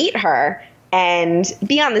to meet her and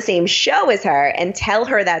be on the same show as her and tell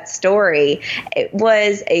her that story, it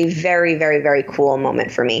was a very, very, very cool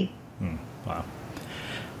moment for me. Wow.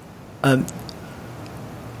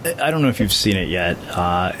 I don't know if you've seen it yet,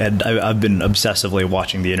 and I've been obsessively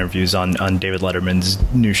watching the interviews on David Letterman's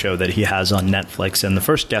new show that he has on Netflix, and the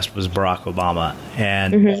first guest was Barack Obama.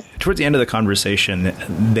 And towards the end of the conversation,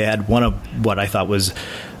 they had one of what I thought was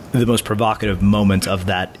the most provocative moments of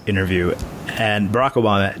that interview. And Barack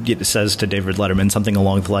Obama says to David Letterman something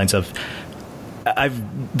along the lines of,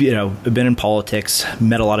 I've been in politics,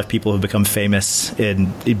 met a lot of people who've become famous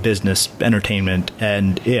in business, entertainment,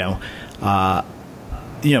 and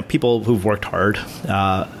people who've worked hard.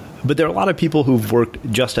 But there are a lot of people who've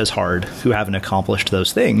worked just as hard who haven't accomplished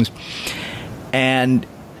those things. And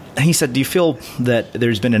he said, do you feel that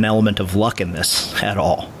there's been an element of luck in this at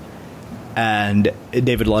all? And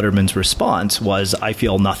David Letterman's response was, I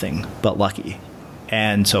feel nothing but lucky.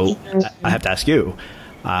 And so I have to ask you,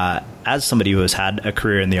 as somebody who has had a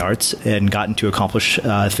career in the arts and gotten to accomplish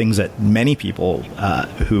things that many people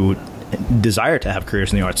who desire to have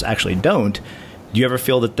careers in the arts actually don't, do you ever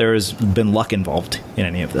feel that there's been luck involved in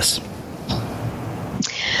any of this?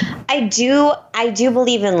 I do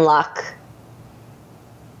believe in luck,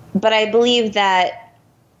 but I believe that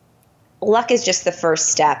luck is just the first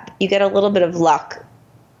step. You get a little bit of luck,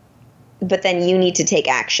 but then you need to take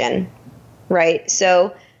action, right?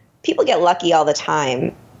 So people get lucky all the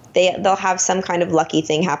time. They'll have some kind of lucky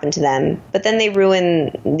thing happen to them, but then they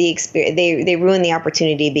ruin the experience. They ruin the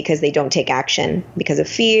opportunity because they don't take action because of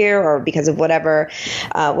fear or because of whatever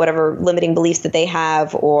limiting beliefs that they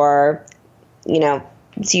have, or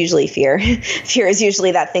it's usually fear. Fear is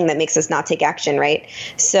usually that thing that makes us not take action, right?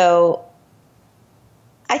 So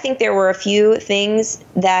I think there were a few things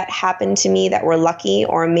that happened to me that were lucky,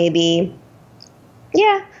 or maybe,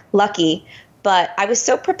 lucky, but I was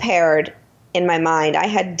so prepared in my mind. I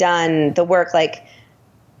had done the work. Like,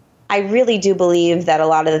 I really do believe that a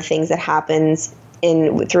lot of the things that happens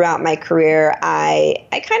throughout my career, I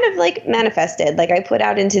kind of like manifested. Like, I put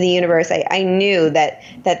out into the universe. I knew that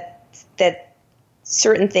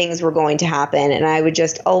certain things were going to happen, and I would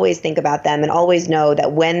just always think about them and always know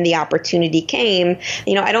that when the opportunity came,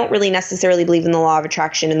 I don't really necessarily believe in the law of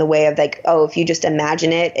attraction in the way of like, oh, if you just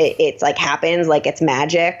imagine it's like happens, like it's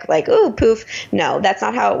magic, like, ooh, poof. No, that's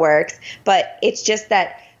not how it works. But it's just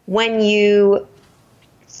that when you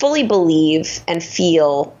fully believe and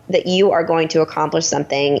feel that you are going to accomplish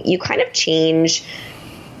something, you kind of change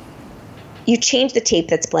the tape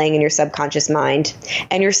that's playing in your subconscious mind.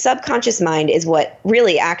 And your subconscious mind is what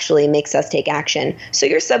really actually makes us take action. So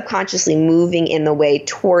you're subconsciously moving in the way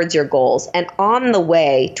towards your goals. And on the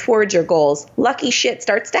way towards your goals, lucky shit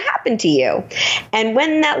starts to happen to you. And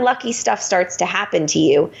when that lucky stuff starts to happen to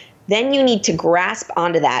you, then you need to grasp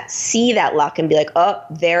onto that, see that luck, and be like, oh,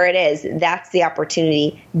 there it is. That's the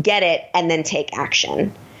opportunity. Get it, and then take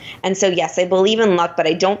action. And so, yes, I believe in luck, but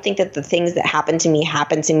I don't think that the things that happen to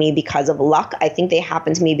me because of luck. I think they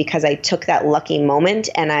happen to me because I took that lucky moment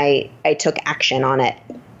and I took action on it.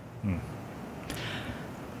 And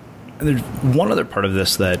there's one other part of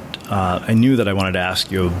this that I knew that I wanted to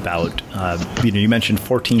ask you about. You mentioned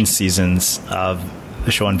 14 seasons of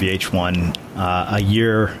the show on VH1, a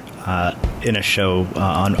year in a show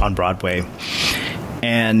on Broadway.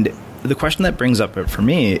 And the question that brings up for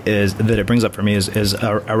me is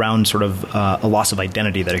around sort of a loss of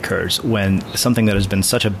identity that occurs when something that has been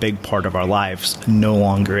such a big part of our lives no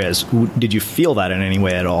longer is. Did you feel that in any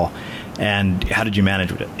way at all? And how did you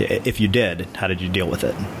manage it? If you did, how did you deal with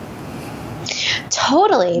it?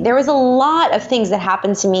 Totally. There was a lot of things that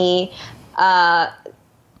happened to me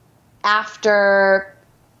after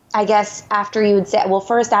you would say, well,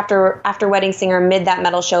 first after Wedding Singer, mid that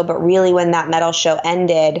metal show, but really when that metal show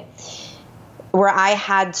ended, where I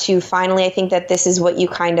had to finally, I think that this is what you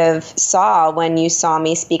kind of saw when you saw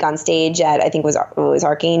me speak on stage at, I think it was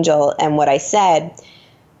Archangel, and what I said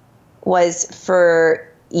was for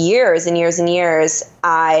years and years and years,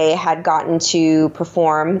 I had gotten to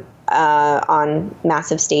perform on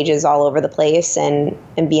massive stages all over the place and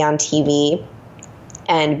be on TV,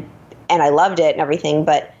 and I loved it and everything,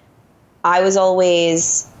 but I was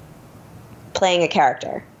always playing a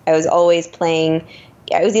character. I was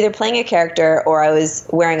either playing a character or I was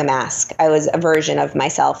wearing a mask. I was a version of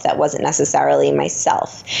myself that wasn't necessarily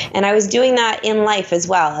myself. And I was doing that in life as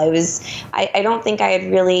well. I don't think I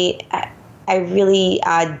really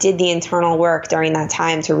did the internal work during that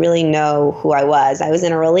time to really know who I was. I was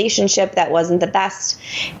in a relationship that wasn't the best,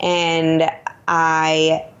 and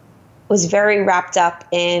I was very wrapped up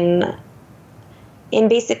in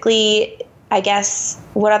basically I guess,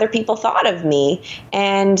 what other people thought of me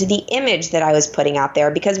and the image that I was putting out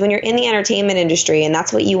there. Because when you're in the entertainment industry and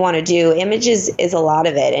that's what you want to do, images is a lot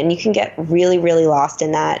of it. And you can get really, really lost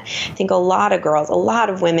in that. I think a lot of girls, a lot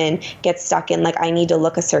of women get stuck in like, I need to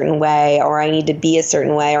look a certain way, or I need to be a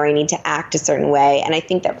certain way, or I need to act a certain way. And I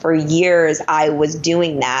think that for years I was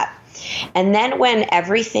doing that. And then when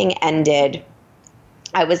everything ended,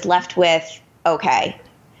 I was left with, okay,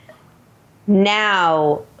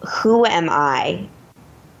 now who am I?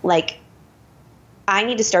 Like, I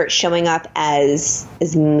need to start showing up as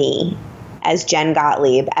me, as Jen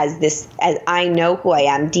Gottlieb, as I know who I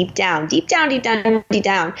am deep down,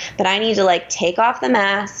 but I need to like take off the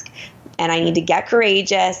mask, and I need to get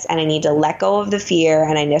courageous, and I need to let go of the fear,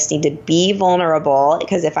 and I just need to be vulnerable,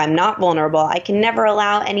 because if I'm not vulnerable, I can never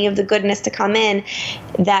allow any of the goodness to come in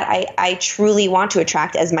that I truly want to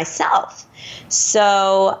attract as myself.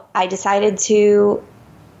 So I decided to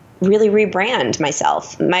really rebrand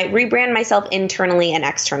myself internally and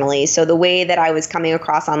externally. So the way that I was coming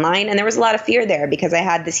across online, and there was a lot of fear there because I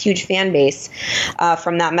had this huge fan base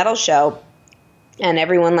from that metal show. And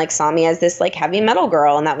everyone like saw me as this like heavy metal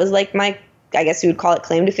girl. And that was like my, I guess you would call it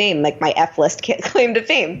claim to fame, like my F-list claim to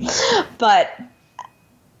fame. But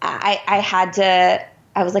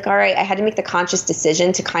I was like, all right, I had to make the conscious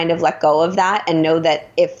decision to kind of let go of that and know that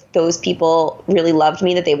if those people really loved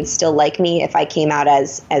me, that they would still like me if I came out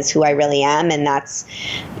as who I really am. And that's,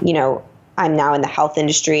 you know, I'm now in the health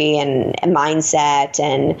industry and mindset.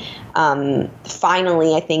 And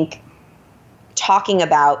finally, I think talking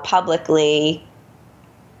about publicly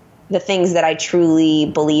the things that I truly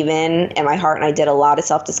believe in my heart. And I did a lot of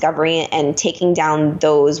self-discovery and taking down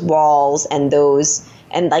those walls and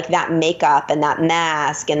like that makeup and that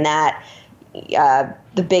mask and that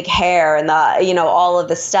the big hair and the, you know, all of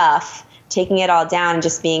the stuff, taking it all down and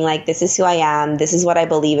just being like, this is who I am. This is what I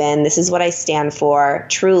believe in. This is what I stand for.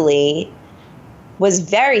 Truly was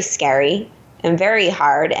very scary and very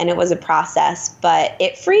hard. And it was a process, but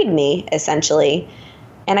it freed me essentially.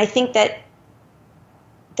 And I think that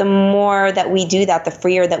the more that we do that, the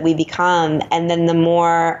freer that we become. And then the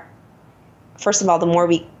more, first of all, the more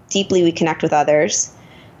deeply we connect with others,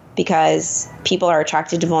 because people are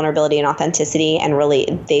attracted to vulnerability and authenticity and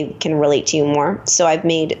they can relate to you more. So I've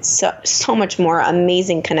made so much more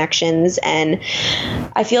amazing connections, and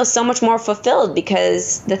I feel so much more fulfilled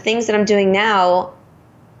because the things that I'm doing now,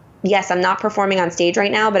 yes, I'm not performing on stage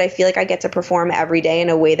right now, but I feel like I get to perform every day in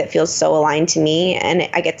a way that feels so aligned to me, and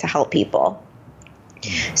I get to help people.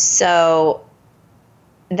 So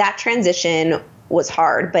that transition was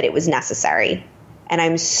hard, but it was necessary. And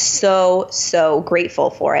I'm so, so grateful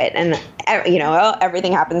for it. And, you know,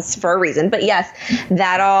 everything happens for a reason. But yes,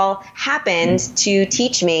 that all happened to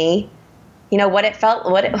teach me, you know, what it felt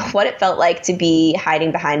like to be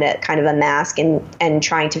hiding behind a kind of a mask and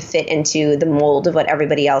trying to fit into the mold of what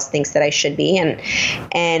everybody else thinks that I should be.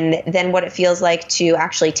 And then what it feels like to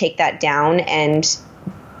actually take that down and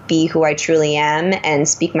be who I truly am and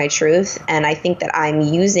speak my truth. And I think that I'm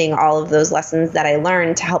using all of those lessons that I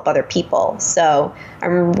learned to help other people. So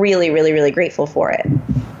I'm really, really, really grateful for it.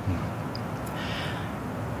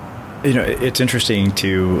 You know, it's interesting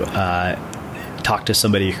to talk to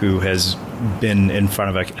somebody who has been in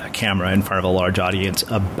front of a camera, in front of a large audience,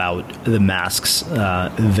 about the masks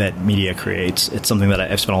that media creates. It's something that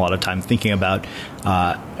I've spent a lot of time thinking about.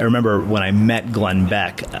 I remember when I met Glenn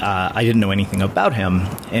Beck, I didn't know anything about him,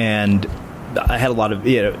 and I had a lot of,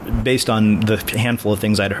 you know, based on the handful of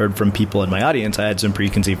things I'd heard from people in my audience, I had some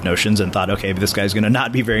preconceived notions and thought, okay, this guy's going to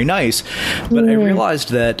not be very nice. But I realized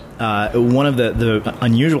that one of the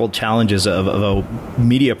unusual challenges of a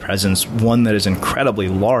media presence, one that is incredibly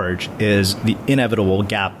large, is the inevitable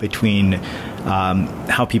gap between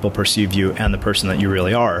how people perceive you and the person that you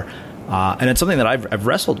really are. And it's something that I've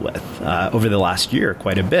wrestled with over the last year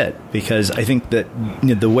quite a bit, because I think that, you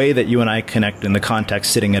know, the way that you and I connect in the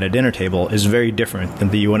context sitting at a dinner table is very different than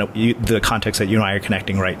the context that you and I are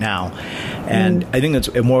connecting right now. And I think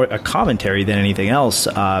that's more a commentary than anything else,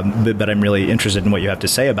 but I'm really interested in what you have to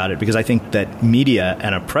say about it, because I think that media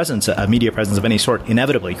and a media presence of any sort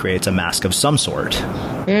inevitably creates a mask of some sort.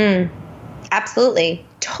 Absolutely.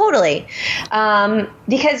 Totally.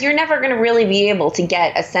 Because you're never going to really be able to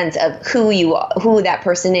get a sense of who that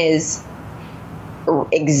person is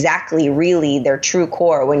exactly, really their true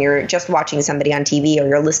core when you're just watching somebody on TV, or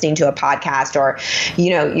you're listening to a podcast, or,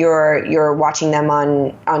 you know, you're watching them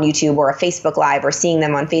on YouTube or a Facebook Live, or seeing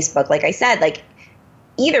them on Facebook. Like I said, like,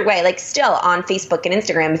 either way, like, still on Facebook and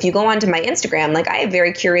Instagram, if you go onto my Instagram, like, I have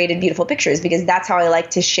very curated, beautiful pictures, because that's how I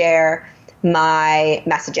like to share my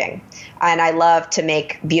messaging. And I love to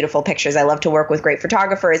make beautiful pictures. I love to work with great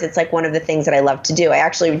photographers. It's like one of the things that I love to do. I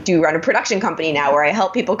actually do run a production company now where I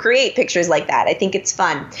help people create pictures like that. I think it's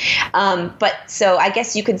fun. But so I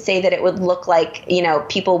guess you could say that it would look like,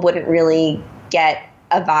 people wouldn't really get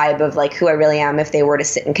a vibe of like who I really am if they were to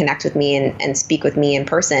sit and connect with me and speak with me in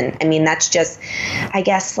person. I mean, that's just, I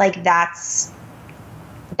guess like that's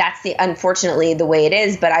unfortunately the way it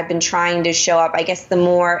is. But I've been trying to show up. I guess the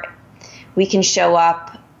more we can show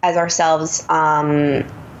up as ourselves on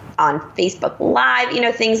Facebook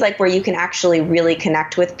Live, things like where you can actually really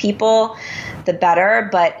connect with people, the better.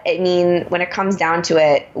 But I mean, when it comes down to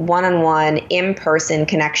it, one-on-one, in-person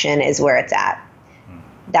connection is where it's at.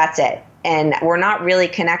 That's it. And we're not really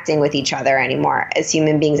connecting with each other anymore as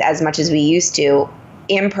human beings as much as we used to.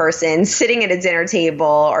 In person, sitting at a dinner table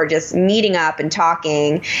or just meeting up and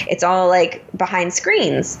talking. It's all like behind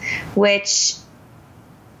screens, which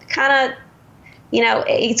kind of,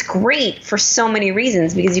 it's great for so many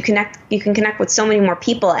reasons because you can connect with so many more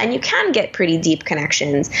people and you can get pretty deep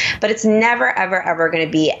connections, but it's never, ever, ever going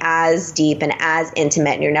to be as deep and as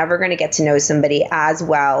intimate. And you're never going to get to know somebody as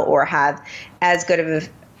well or have as good of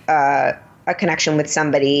a connection with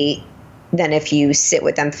somebody than if you sit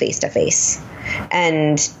with them face to face.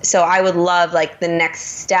 And so I would love, like, the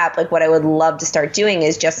next step, like what I would love to start doing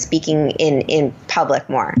is just speaking in public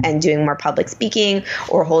more and doing more public speaking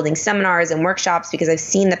or holding seminars and workshops, because I've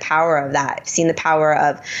seen the power of that. I've seen the power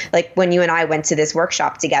of, like, when you and I went to this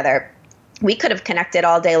workshop together, we could have connected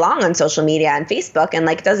all day long on social media and Facebook. And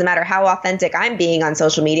like, it doesn't matter how authentic I'm being on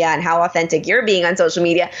social media and how authentic you're being on social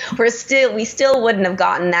media. We still wouldn't have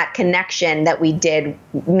gotten that connection that we did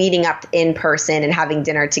meeting up in person and having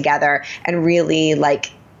dinner together and really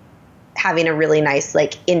like having a really nice,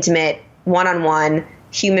 like intimate one-on-one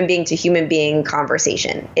human being to human being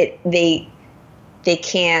conversation. They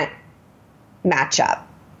can't match up.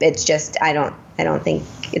 It's just, I don't think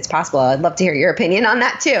it's possible. I'd love to hear your opinion on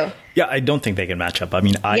that too. Yeah, I don't think they can match up. I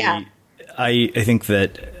mean, I think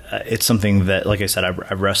that it's something that, like I said,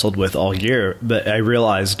 I've wrestled with all year, but I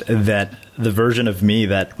realized that the version of me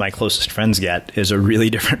that my closest friends get is a really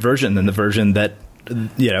different version than the version that,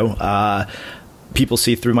 people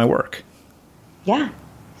see through my work. Yeah.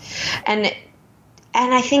 And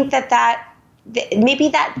I think that maybe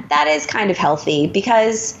that is kind of healthy,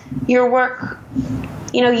 because your work,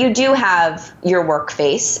 you do have your work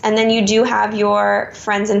face and then you do have your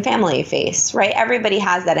friends and family face, right? Everybody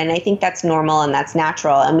has that. And I think that's normal and that's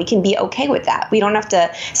natural. And we can be okay with that. We don't have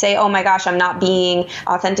to say, oh my gosh, I'm not being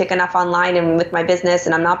authentic enough online and with my business,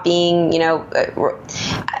 and I'm not being,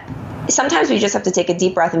 sometimes we just have to take a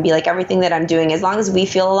deep breath and be like, everything that I'm doing, as long as we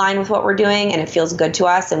feel aligned with what we're doing and it feels good to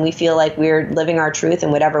us and we feel like we're living our truth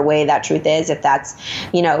in whatever way that truth is, if that's,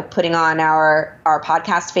 putting on our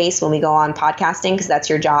podcast face when we go on podcasting because that's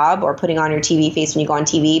your job, or putting on your TV face when you go on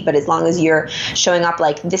TV. But as long as you're showing up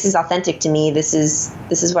like, this is authentic to me, this is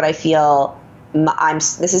what I feel,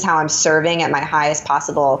 this is how I'm serving at my highest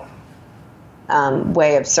possible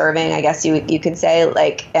way of serving, I guess you could say,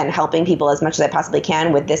 like, and helping people as much as I possibly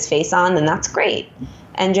can with this face on, then that's great.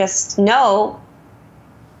 And just know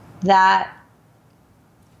that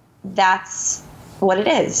that's what it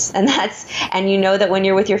is. And you know that when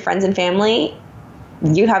you're with your friends and family,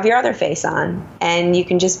 you have your other face on and you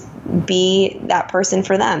can just be that person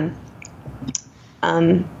for them.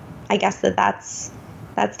 I guess that's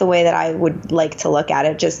the way that I would like to look at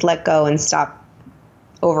it. Just let go and stop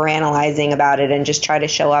overanalyzing about it and just try to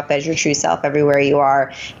show up as your true self everywhere you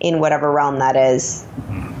are in whatever realm that is.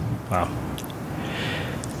 Wow.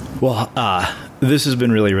 Well, this has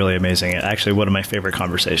been really, really amazing. Actually, one of my favorite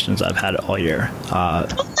conversations I've had all year. Oh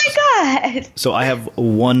my God. So I have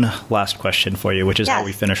one last question for you, which is how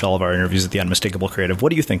we finish all of our interviews at the Unmistakable Creative.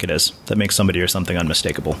 What do you think it is that makes somebody or something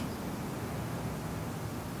unmistakable?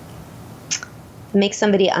 Make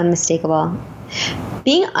somebody unmistakable.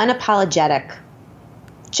 Being unapologetic.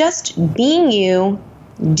 Just being you,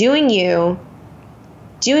 doing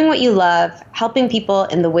what you love, helping people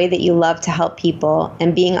in the way that you love to help people,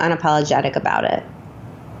 and being unapologetic about it.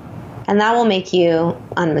 And that will make you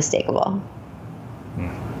unmistakable.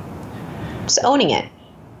 Just owning it.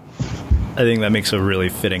 I think that makes a really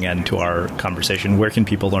fitting end to our conversation. Where can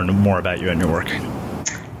people learn more about you and your work?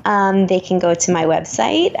 They can go to my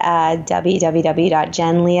website,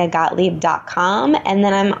 www.jenleahgottlieb.com. And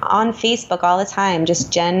then I'm on Facebook all the time,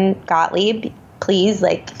 just Jen Gottlieb. Please,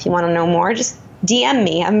 like, if you want to know more, just DM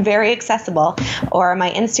me. I'm very accessible. Or my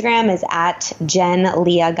Instagram is at Jen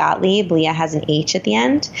Leah Gottlieb. Leah has an H at the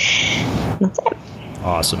end. That's it.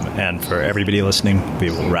 Awesome. And for everybody listening, we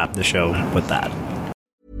will wrap the show with that.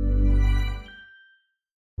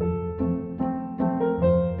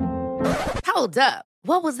 Hold up.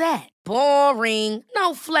 What was that? Boring.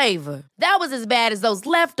 No flavor. That was as bad as those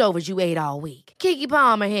leftovers you ate all week. Keke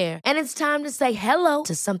Palmer here, and it's time to say hello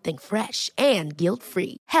to something fresh and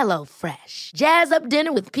guilt-free. Hello Fresh. Jazz up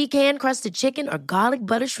dinner with pecan-crusted chicken or garlic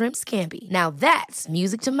butter shrimp scampi. Now that's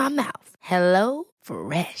music to my mouth. Hello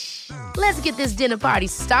Fresh. Let's get this dinner party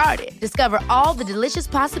started. Discover all the delicious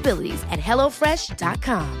possibilities at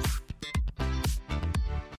hellofresh.com.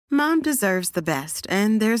 Mom deserves the best,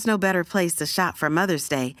 and there's no better place to shop for Mother's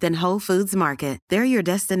Day than Whole Foods Market. They're your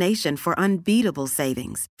destination for unbeatable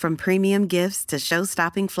savings, from premium gifts to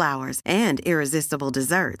show-stopping flowers and irresistible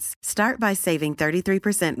desserts. Start by saving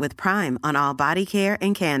 33% with Prime on all body care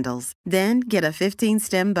and candles. Then get a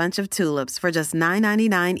 15-stem bunch of tulips for just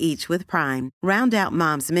 $9.99 each with Prime. Round out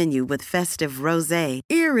Mom's menu with festive rosé,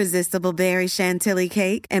 irresistible berry chantilly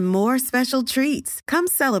cake, and more special treats. Come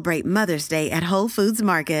celebrate Mother's Day at Whole Foods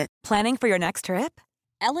Market. Planning for your next trip?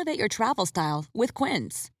 Elevate your travel style with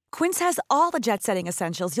Quince. Quince has all the jet-setting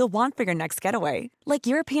essentials you'll want for your next getaway, like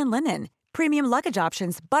European linen, premium luggage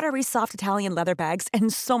options, buttery soft Italian leather bags,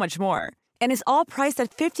 and so much more. And is all priced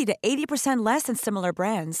at 50 to 80% less than similar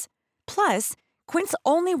brands. Plus, Quince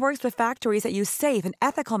only works with factories that use safe and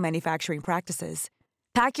ethical manufacturing practices.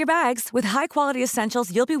 Pack your bags with high-quality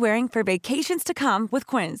essentials you'll be wearing for vacations to come with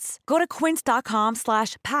Quince. Go to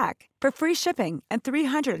quince.com/pack for free shipping and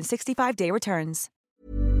 365-day returns.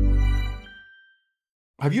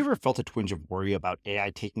 Have you ever felt a twinge of worry about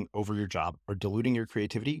AI taking over your job or diluting your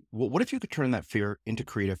creativity? Well, what if you could turn that fear into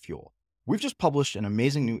creative fuel? We've just published an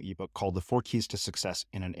amazing new ebook called The 4 Keys to Success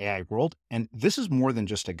in an AI World, and this is more than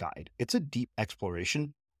just a guide. It's a deep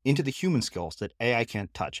exploration into the human skills that AI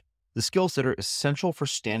can't touch. The skills that are essential for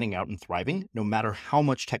standing out and thriving, no matter how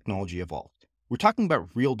much technology evolves. We're talking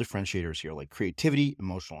about real differentiators here, like creativity,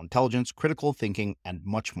 emotional intelligence, critical thinking, and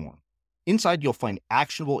much more. Inside, you'll find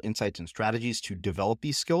actionable insights and strategies to develop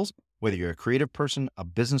these skills, whether you're a creative person, a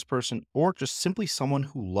business person, or just simply someone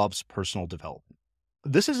who loves personal development.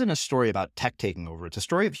 This isn't a story about tech taking over. It's a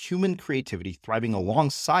story of human creativity thriving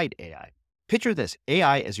alongside AI. Picture this,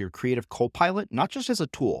 AI as your creative co-pilot, not just as a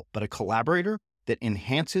tool, but a collaborator that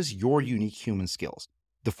enhances your unique human skills.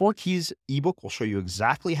 The 4 Keys ebook will show you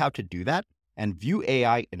exactly how to do that and view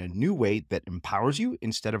AI in a new way that empowers you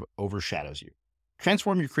instead of overshadows you.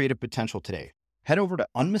 Transform your creative potential today. Head over to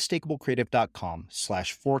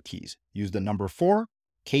unmistakablecreative.com/4keys. Use the number 4,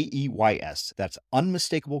 KEYS. That's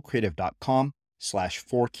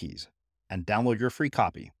unmistakablecreative.com/4keys and download your free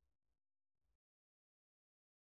copy.